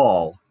Grange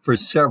Hall for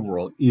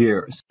several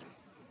years.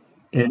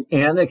 An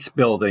annex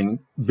building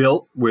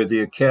built where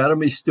the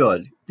Academy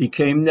stood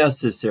became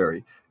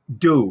necessary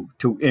due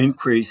to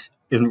increased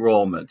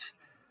enrollments.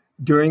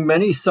 During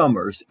many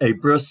summers, a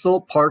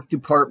Bristol Park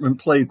Department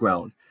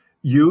playground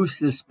used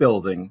this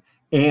building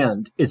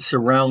and its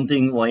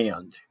surrounding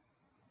land.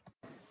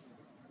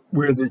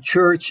 Where the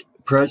church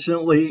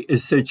presently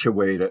is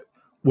situated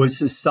was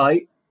the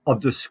site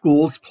of the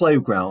school's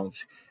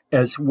playgrounds,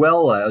 as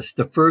well as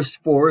the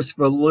first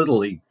Forestville Little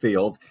League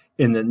field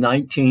in the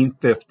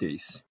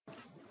 1950s.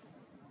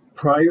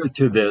 Prior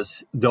to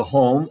this, the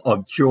home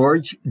of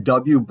George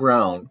W.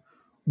 Brown,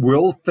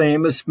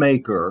 world-famous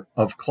maker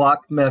of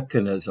clock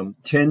mechanism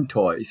tin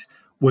toys,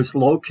 was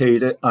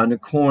located on the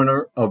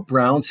corner of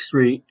Brown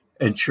Street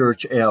and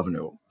Church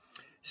Avenue.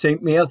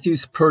 St.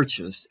 Matthew's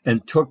purchased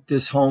and took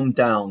this home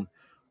down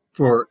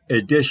for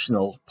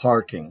additional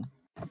parking.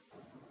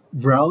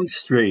 Brown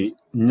Street,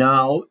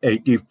 now a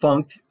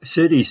defunct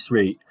city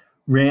street,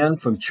 ran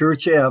from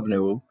Church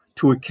Avenue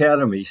to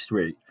Academy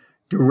Street,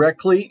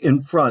 directly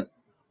in front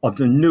of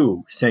the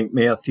new St.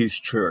 Matthew's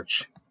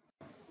Church.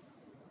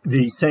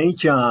 The St.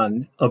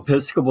 John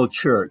Episcopal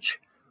Church,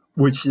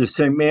 which the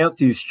St.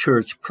 Matthew's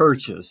Church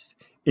purchased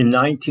in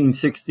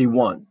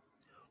 1961,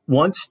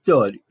 once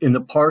stood in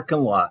the parking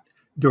lot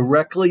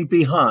directly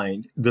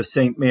behind the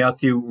St.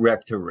 Matthew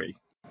Rectory.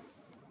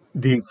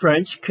 The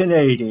French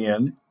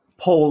Canadian,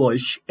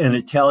 Polish, and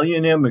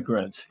Italian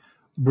immigrants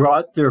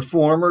brought their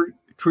former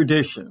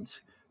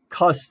traditions,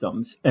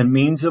 customs, and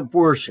means of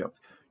worship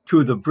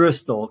to the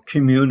Bristol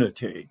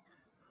community.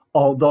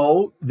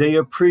 Although they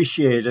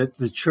appreciated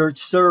the church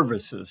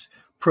services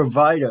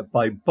provided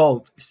by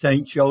both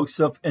St.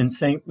 Joseph and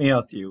St.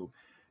 Matthew,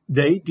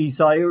 they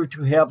desired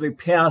to have a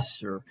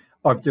pastor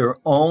of their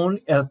own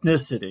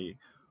ethnicity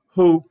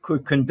who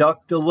could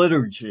conduct the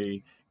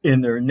liturgy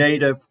in their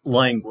native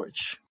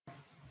language.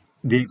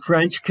 The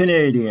French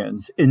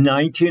Canadians in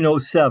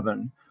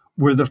 1907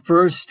 were the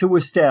first to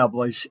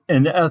establish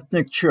an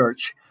ethnic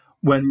church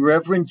when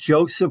Reverend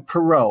Joseph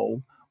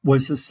Perot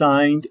was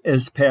assigned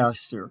as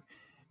pastor.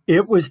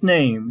 It was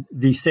named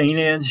the St.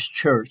 Anne's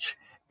Church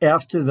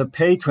after the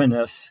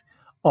patroness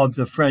of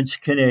the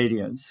French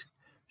Canadians.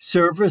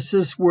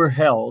 Services were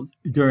held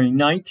during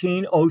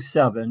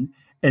 1907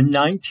 and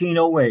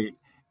 1908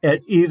 at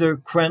either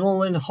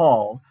Crenoline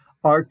Hall,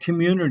 our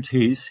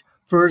community's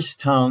first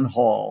town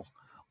hall,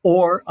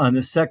 or on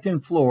the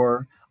second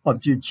floor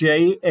of the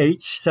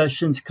J.H.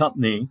 Sessions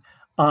Company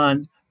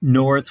on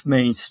North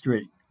Main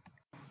Street.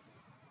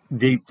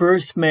 The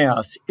first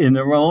Mass in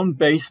their own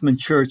basement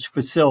church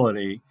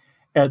facility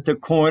at the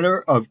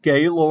corner of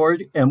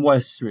Gaylord and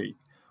West Street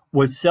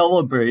was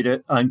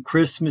celebrated on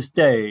Christmas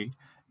Day,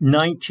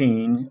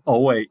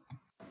 1908.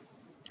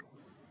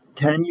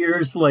 10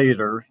 years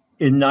later,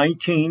 in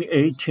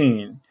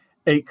 1918,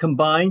 a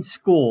combined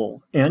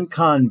school and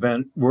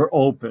convent were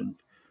opened.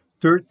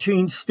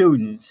 13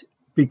 students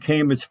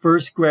became its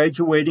first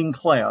graduating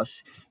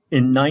class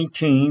in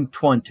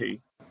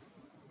 1920.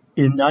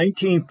 In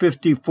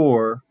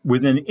 1954,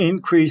 with an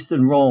increased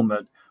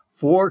enrollment,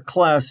 4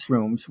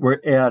 classrooms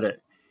were added.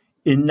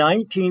 In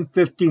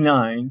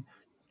 1959,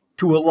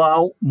 to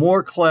allow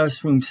more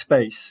classroom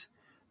space,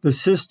 the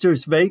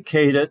sisters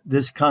vacated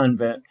this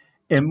convent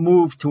and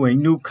moved to a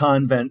new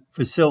convent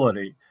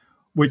facility,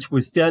 which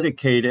was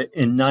dedicated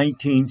in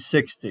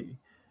 1960.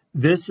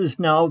 This is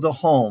now the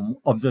home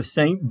of the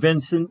St.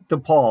 Vincent de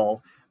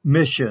Paul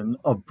Mission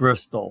of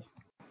Bristol.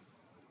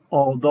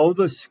 Although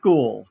the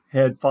school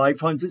had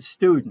 500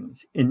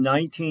 students in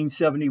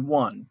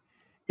 1971,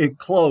 it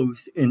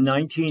closed in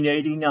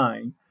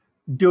 1989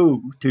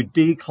 due to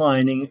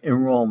declining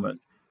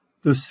enrollment.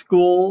 The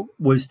school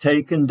was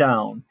taken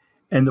down,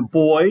 and the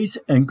Boys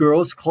and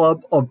Girls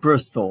Club of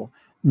Bristol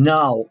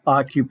now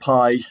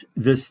occupies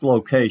this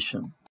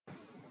location.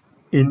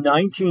 In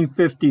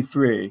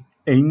 1953,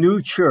 a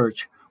new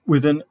church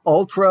with an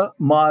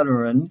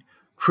ultra-modern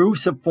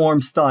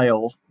cruciform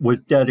style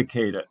was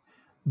dedicated.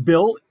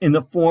 Built in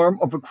the form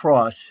of a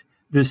cross,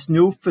 this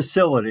new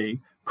facility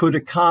could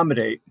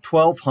accommodate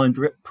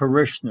 1,200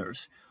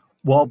 parishioners.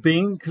 While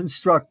being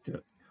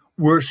constructed,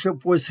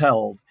 worship was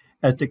held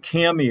at the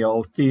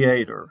Cameo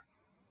Theater.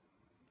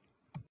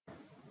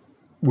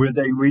 With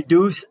a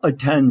reduced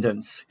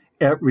attendance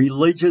at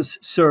religious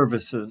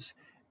services,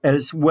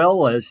 as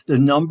well as the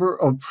number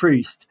of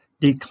priests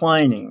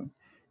declining,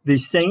 the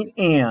St.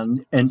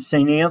 Anne and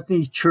St.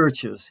 Anthony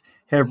churches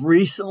have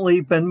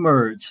recently been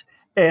merged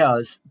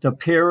as the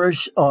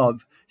parish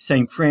of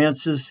St.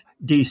 Francis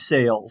de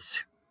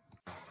Sales.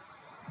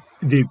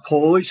 The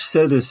Polish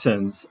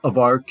citizens of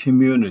our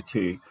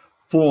community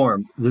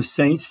formed the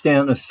St.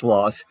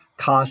 Stanislaus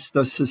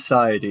Costa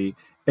Society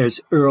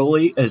as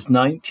early as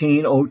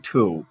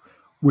 1902,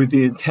 with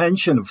the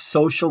intention of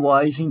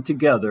socializing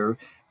together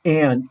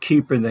and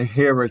keeping the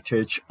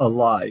heritage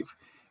alive.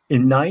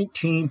 In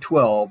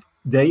 1912,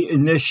 they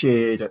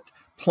initiated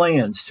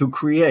plans to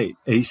create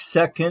a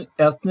second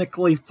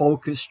ethnically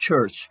focused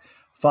church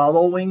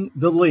following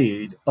the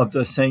lead of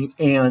the St.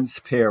 Anne's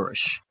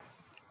Parish.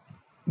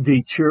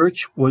 The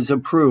church was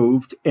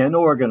approved and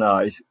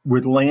organized,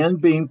 with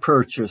land being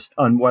purchased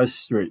on West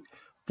Street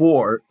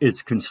for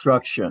its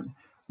construction.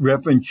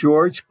 Reverend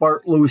George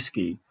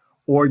Bartlewski,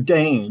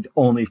 ordained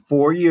only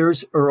 4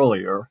 years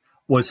earlier,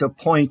 was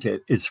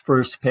appointed its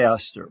first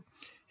pastor.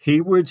 He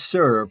would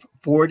serve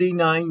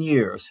 49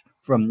 years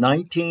from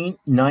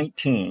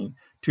 1919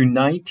 to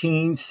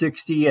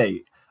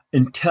 1968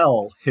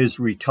 until his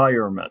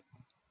retirement.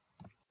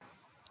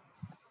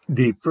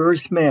 The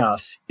first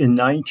Mass in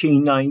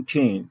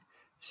 1919,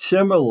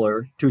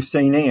 similar to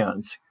St.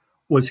 Anne's,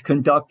 was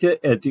conducted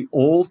at the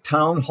Old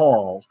Town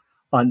Hall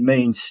on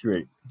Main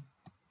Street.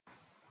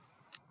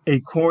 A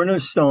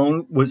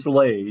cornerstone was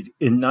laid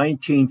in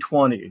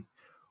 1920,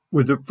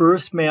 with the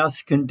first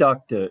Mass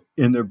conducted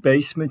in their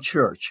basement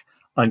church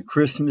on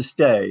Christmas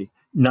Day,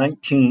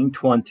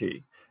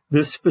 1920.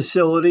 This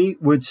facility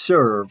would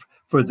serve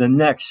for the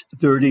next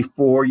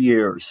 34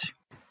 years.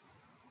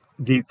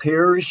 The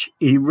parish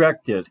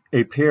erected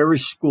a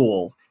parish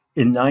school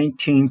in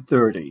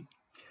 1930.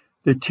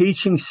 The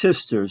teaching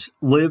sisters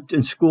lived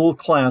in school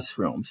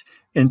classrooms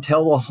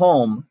until a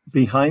home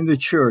behind the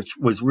church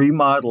was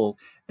remodeled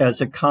as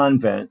a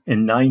convent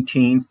in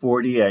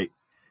 1948.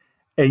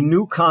 A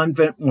new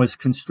convent was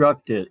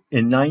constructed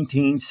in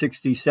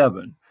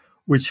 1967,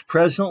 which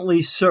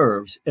presently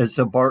serves as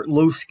the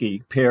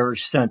Bartlewski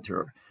Parish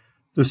Center.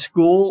 The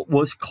school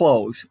was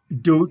closed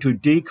due to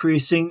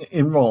decreasing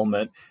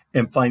enrollment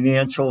and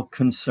financial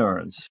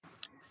concerns.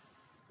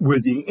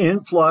 With the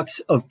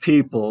influx of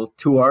people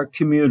to our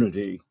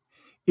community,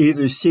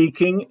 either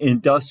seeking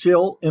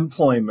industrial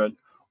employment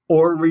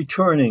or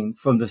returning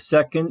from the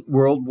Second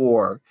World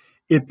War,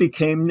 it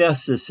became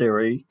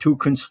necessary to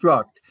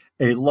construct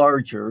a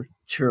larger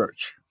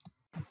church.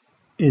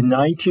 In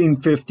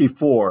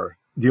 1954,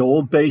 the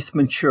old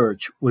basement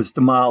church was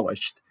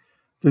demolished.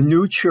 The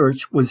new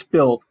church was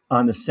built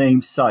on the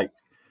same site.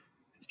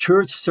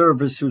 Church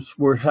services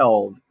were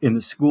held in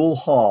the school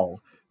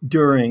hall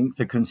during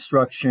the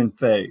construction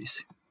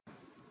phase.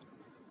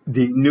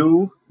 The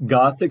new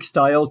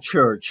Gothic-style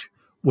church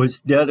was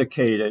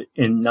dedicated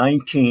in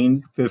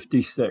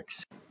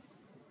 1956.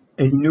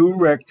 A new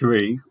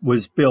rectory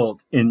was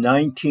built in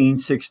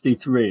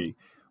 1963,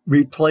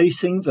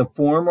 replacing the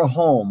former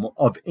home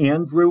of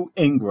Andrew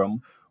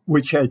Ingram,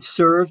 which had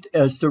served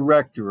as the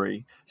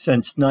rectory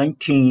since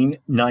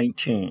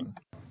 1919.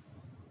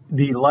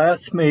 The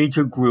last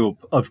major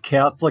group of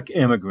Catholic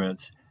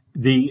immigrants,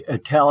 the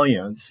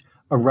Italians,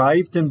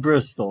 arrived in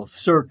Bristol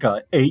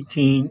circa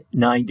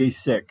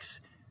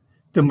 1896.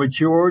 The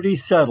majority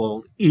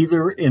settled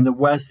either in the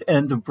west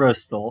end of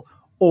Bristol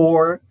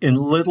or in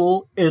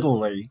Little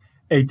Italy,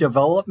 a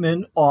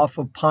development off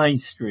of Pine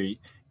Street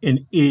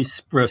in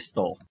East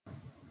Bristol.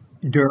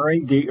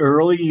 During the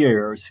early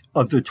years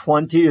of the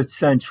 20th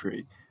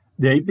century,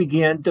 they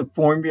began to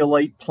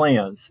formulate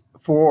plans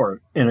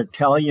for an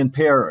Italian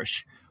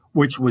parish,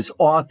 which was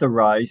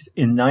authorized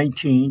in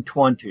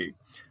 1920.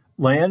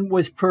 Land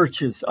was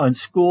purchased on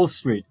School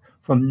Street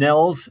from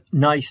Nels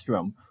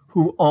Nystrom,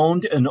 who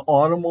owned an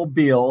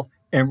automobile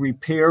and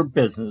repair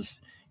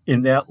business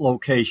in that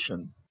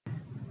location.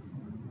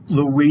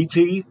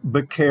 Luigi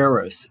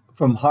Beccaris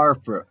from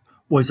Hartford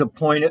was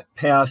appointed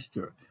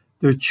pastor.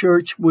 The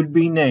church would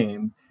be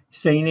named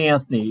St.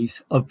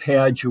 Anthony's of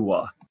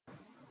Padua.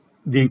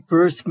 The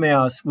first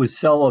Mass was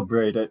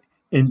celebrated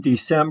in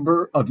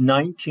December of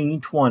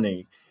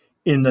 1920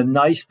 in the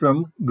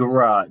Nystrom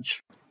garage.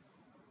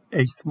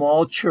 A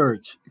small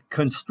church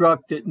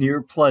constructed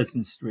near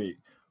Pleasant Street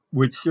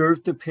would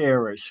serve the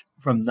parish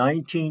from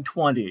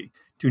 1920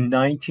 to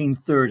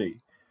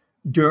 1930.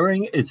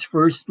 During its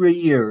first 3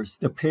 years,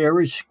 the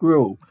parish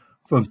grew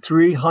from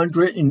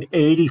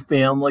 380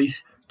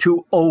 families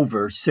to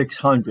over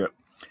 600.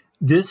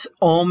 This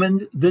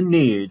omened the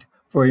need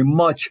for a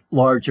much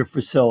larger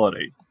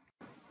facility.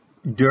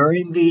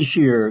 During these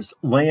years,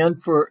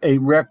 land for a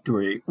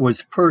rectory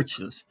was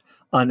purchased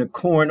on the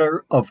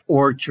corner of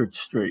Orchard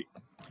Street.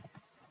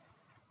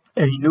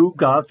 A new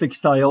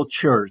Gothic-style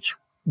church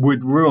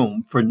with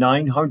room for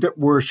 900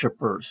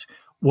 worshipers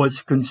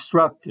was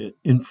constructed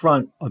in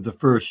front of the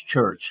first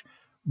church.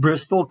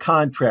 Bristol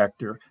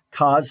contractor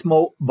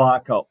Cosmo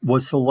Baca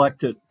was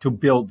selected to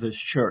build this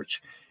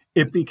church.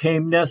 It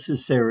became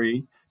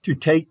necessary to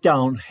take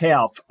down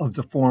half of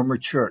the former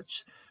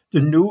church.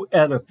 The new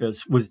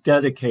edifice was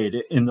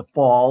dedicated in the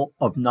fall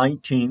of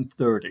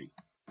 1930.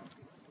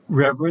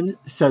 Reverend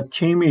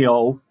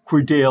Settimio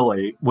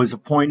Crudele was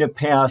appointed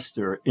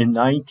pastor in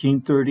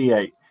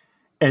 1938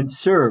 and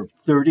served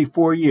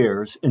 34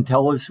 years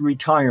until his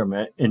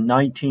retirement in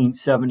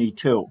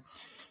 1972.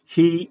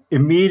 He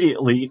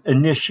immediately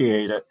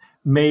initiated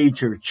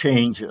major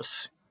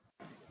changes.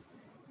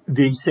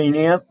 The St.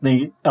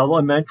 Anthony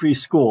Elementary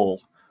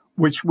School,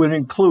 which would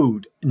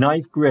include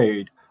 9th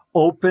grade,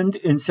 opened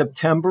in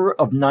September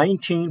of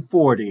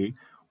 1940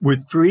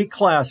 with 3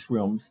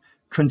 classrooms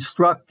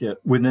constructed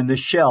within the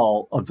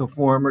shell of the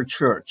former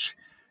church.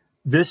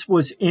 This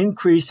was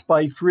increased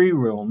by 3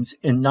 rooms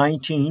in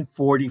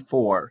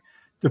 1944.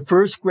 The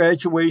first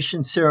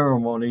graduation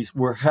ceremonies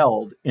were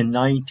held in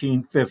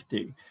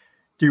 1950.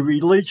 The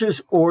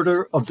Religious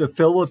Order of the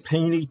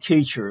Filipino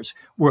teachers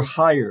were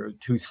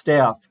hired to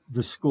staff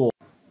the school.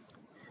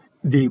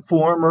 The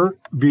former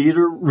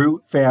Vita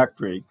Root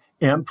factory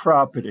and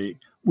property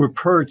were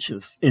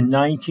purchased in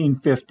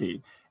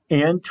 1950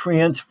 and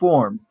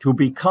transformed to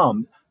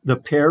become the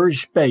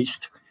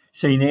parish-based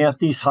St.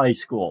 Anthony's High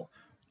School.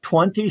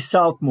 20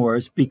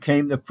 sophomores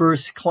became the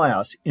first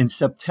class in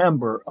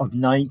September of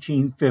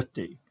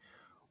 1950.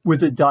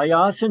 With the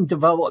diocesan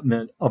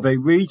development of a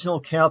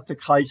regional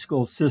Catholic high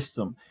school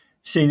system,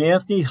 St.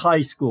 Anthony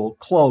High School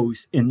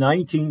closed in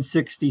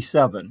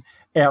 1967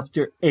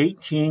 after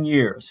 18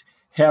 years,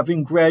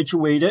 having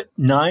graduated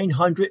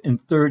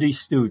 930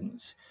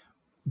 students.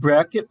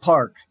 Brackett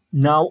Park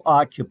now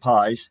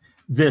occupies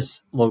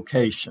this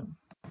location.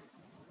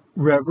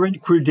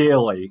 Reverend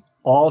Crudele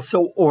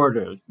also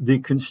ordered the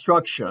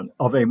construction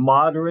of a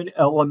modern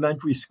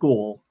elementary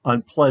school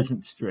on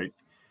Pleasant Street.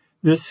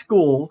 This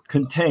school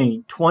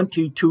contained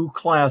 22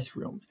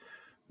 classrooms.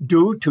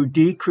 Due to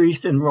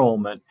decreased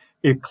enrollment,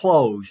 it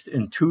closed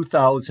in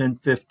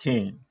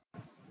 2015.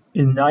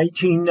 In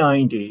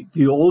 1990,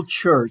 the old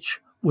church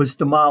was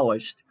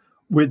demolished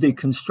with the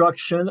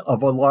construction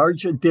of a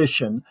large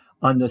addition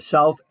on the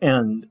south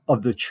end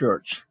of the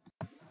church.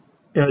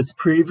 As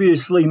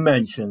previously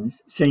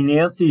mentioned, St.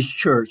 Anthony's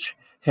Church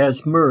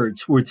has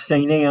merged with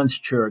St. Anne's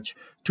Church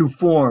to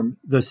form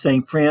the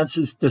St.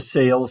 Francis de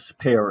Sales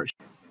Parish.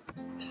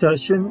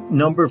 Session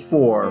number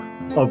 4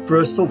 of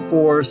Bristol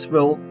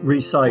Forestville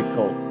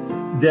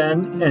Recycle,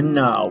 Then and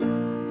Now,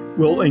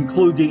 will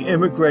include the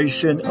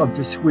immigration of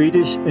the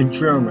Swedish and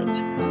Germans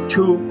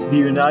to the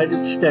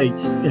United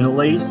States in the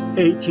late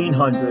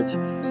 1800s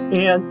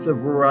and the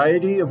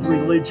variety of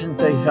religions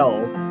they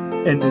held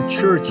and the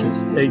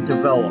churches they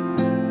developed.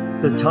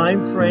 The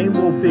time frame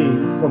will be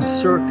from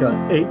circa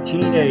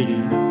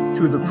 1880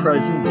 to the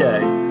present day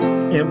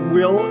and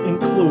will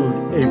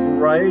include a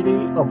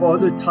variety of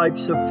other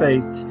types of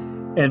faiths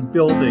and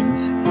buildings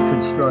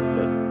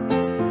constructed.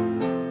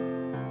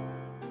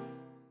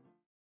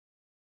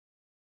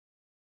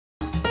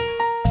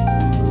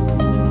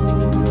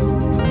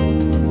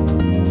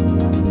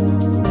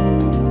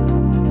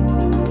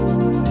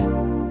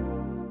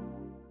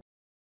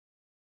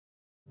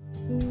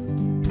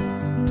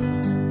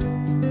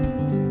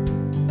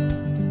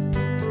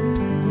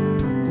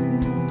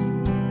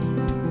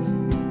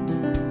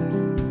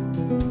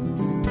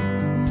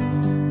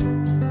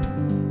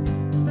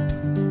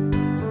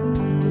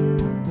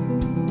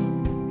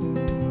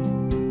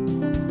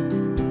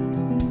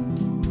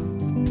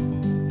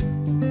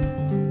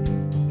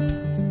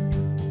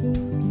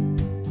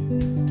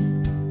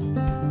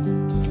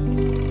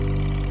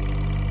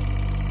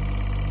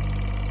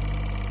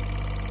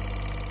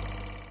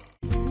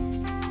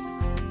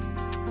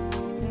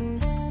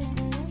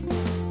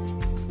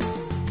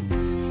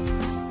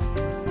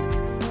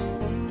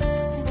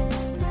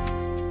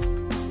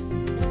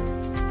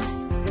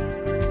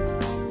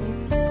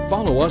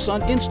 Follow us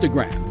on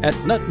Instagram at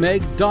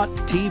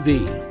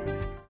nutmeg.tv.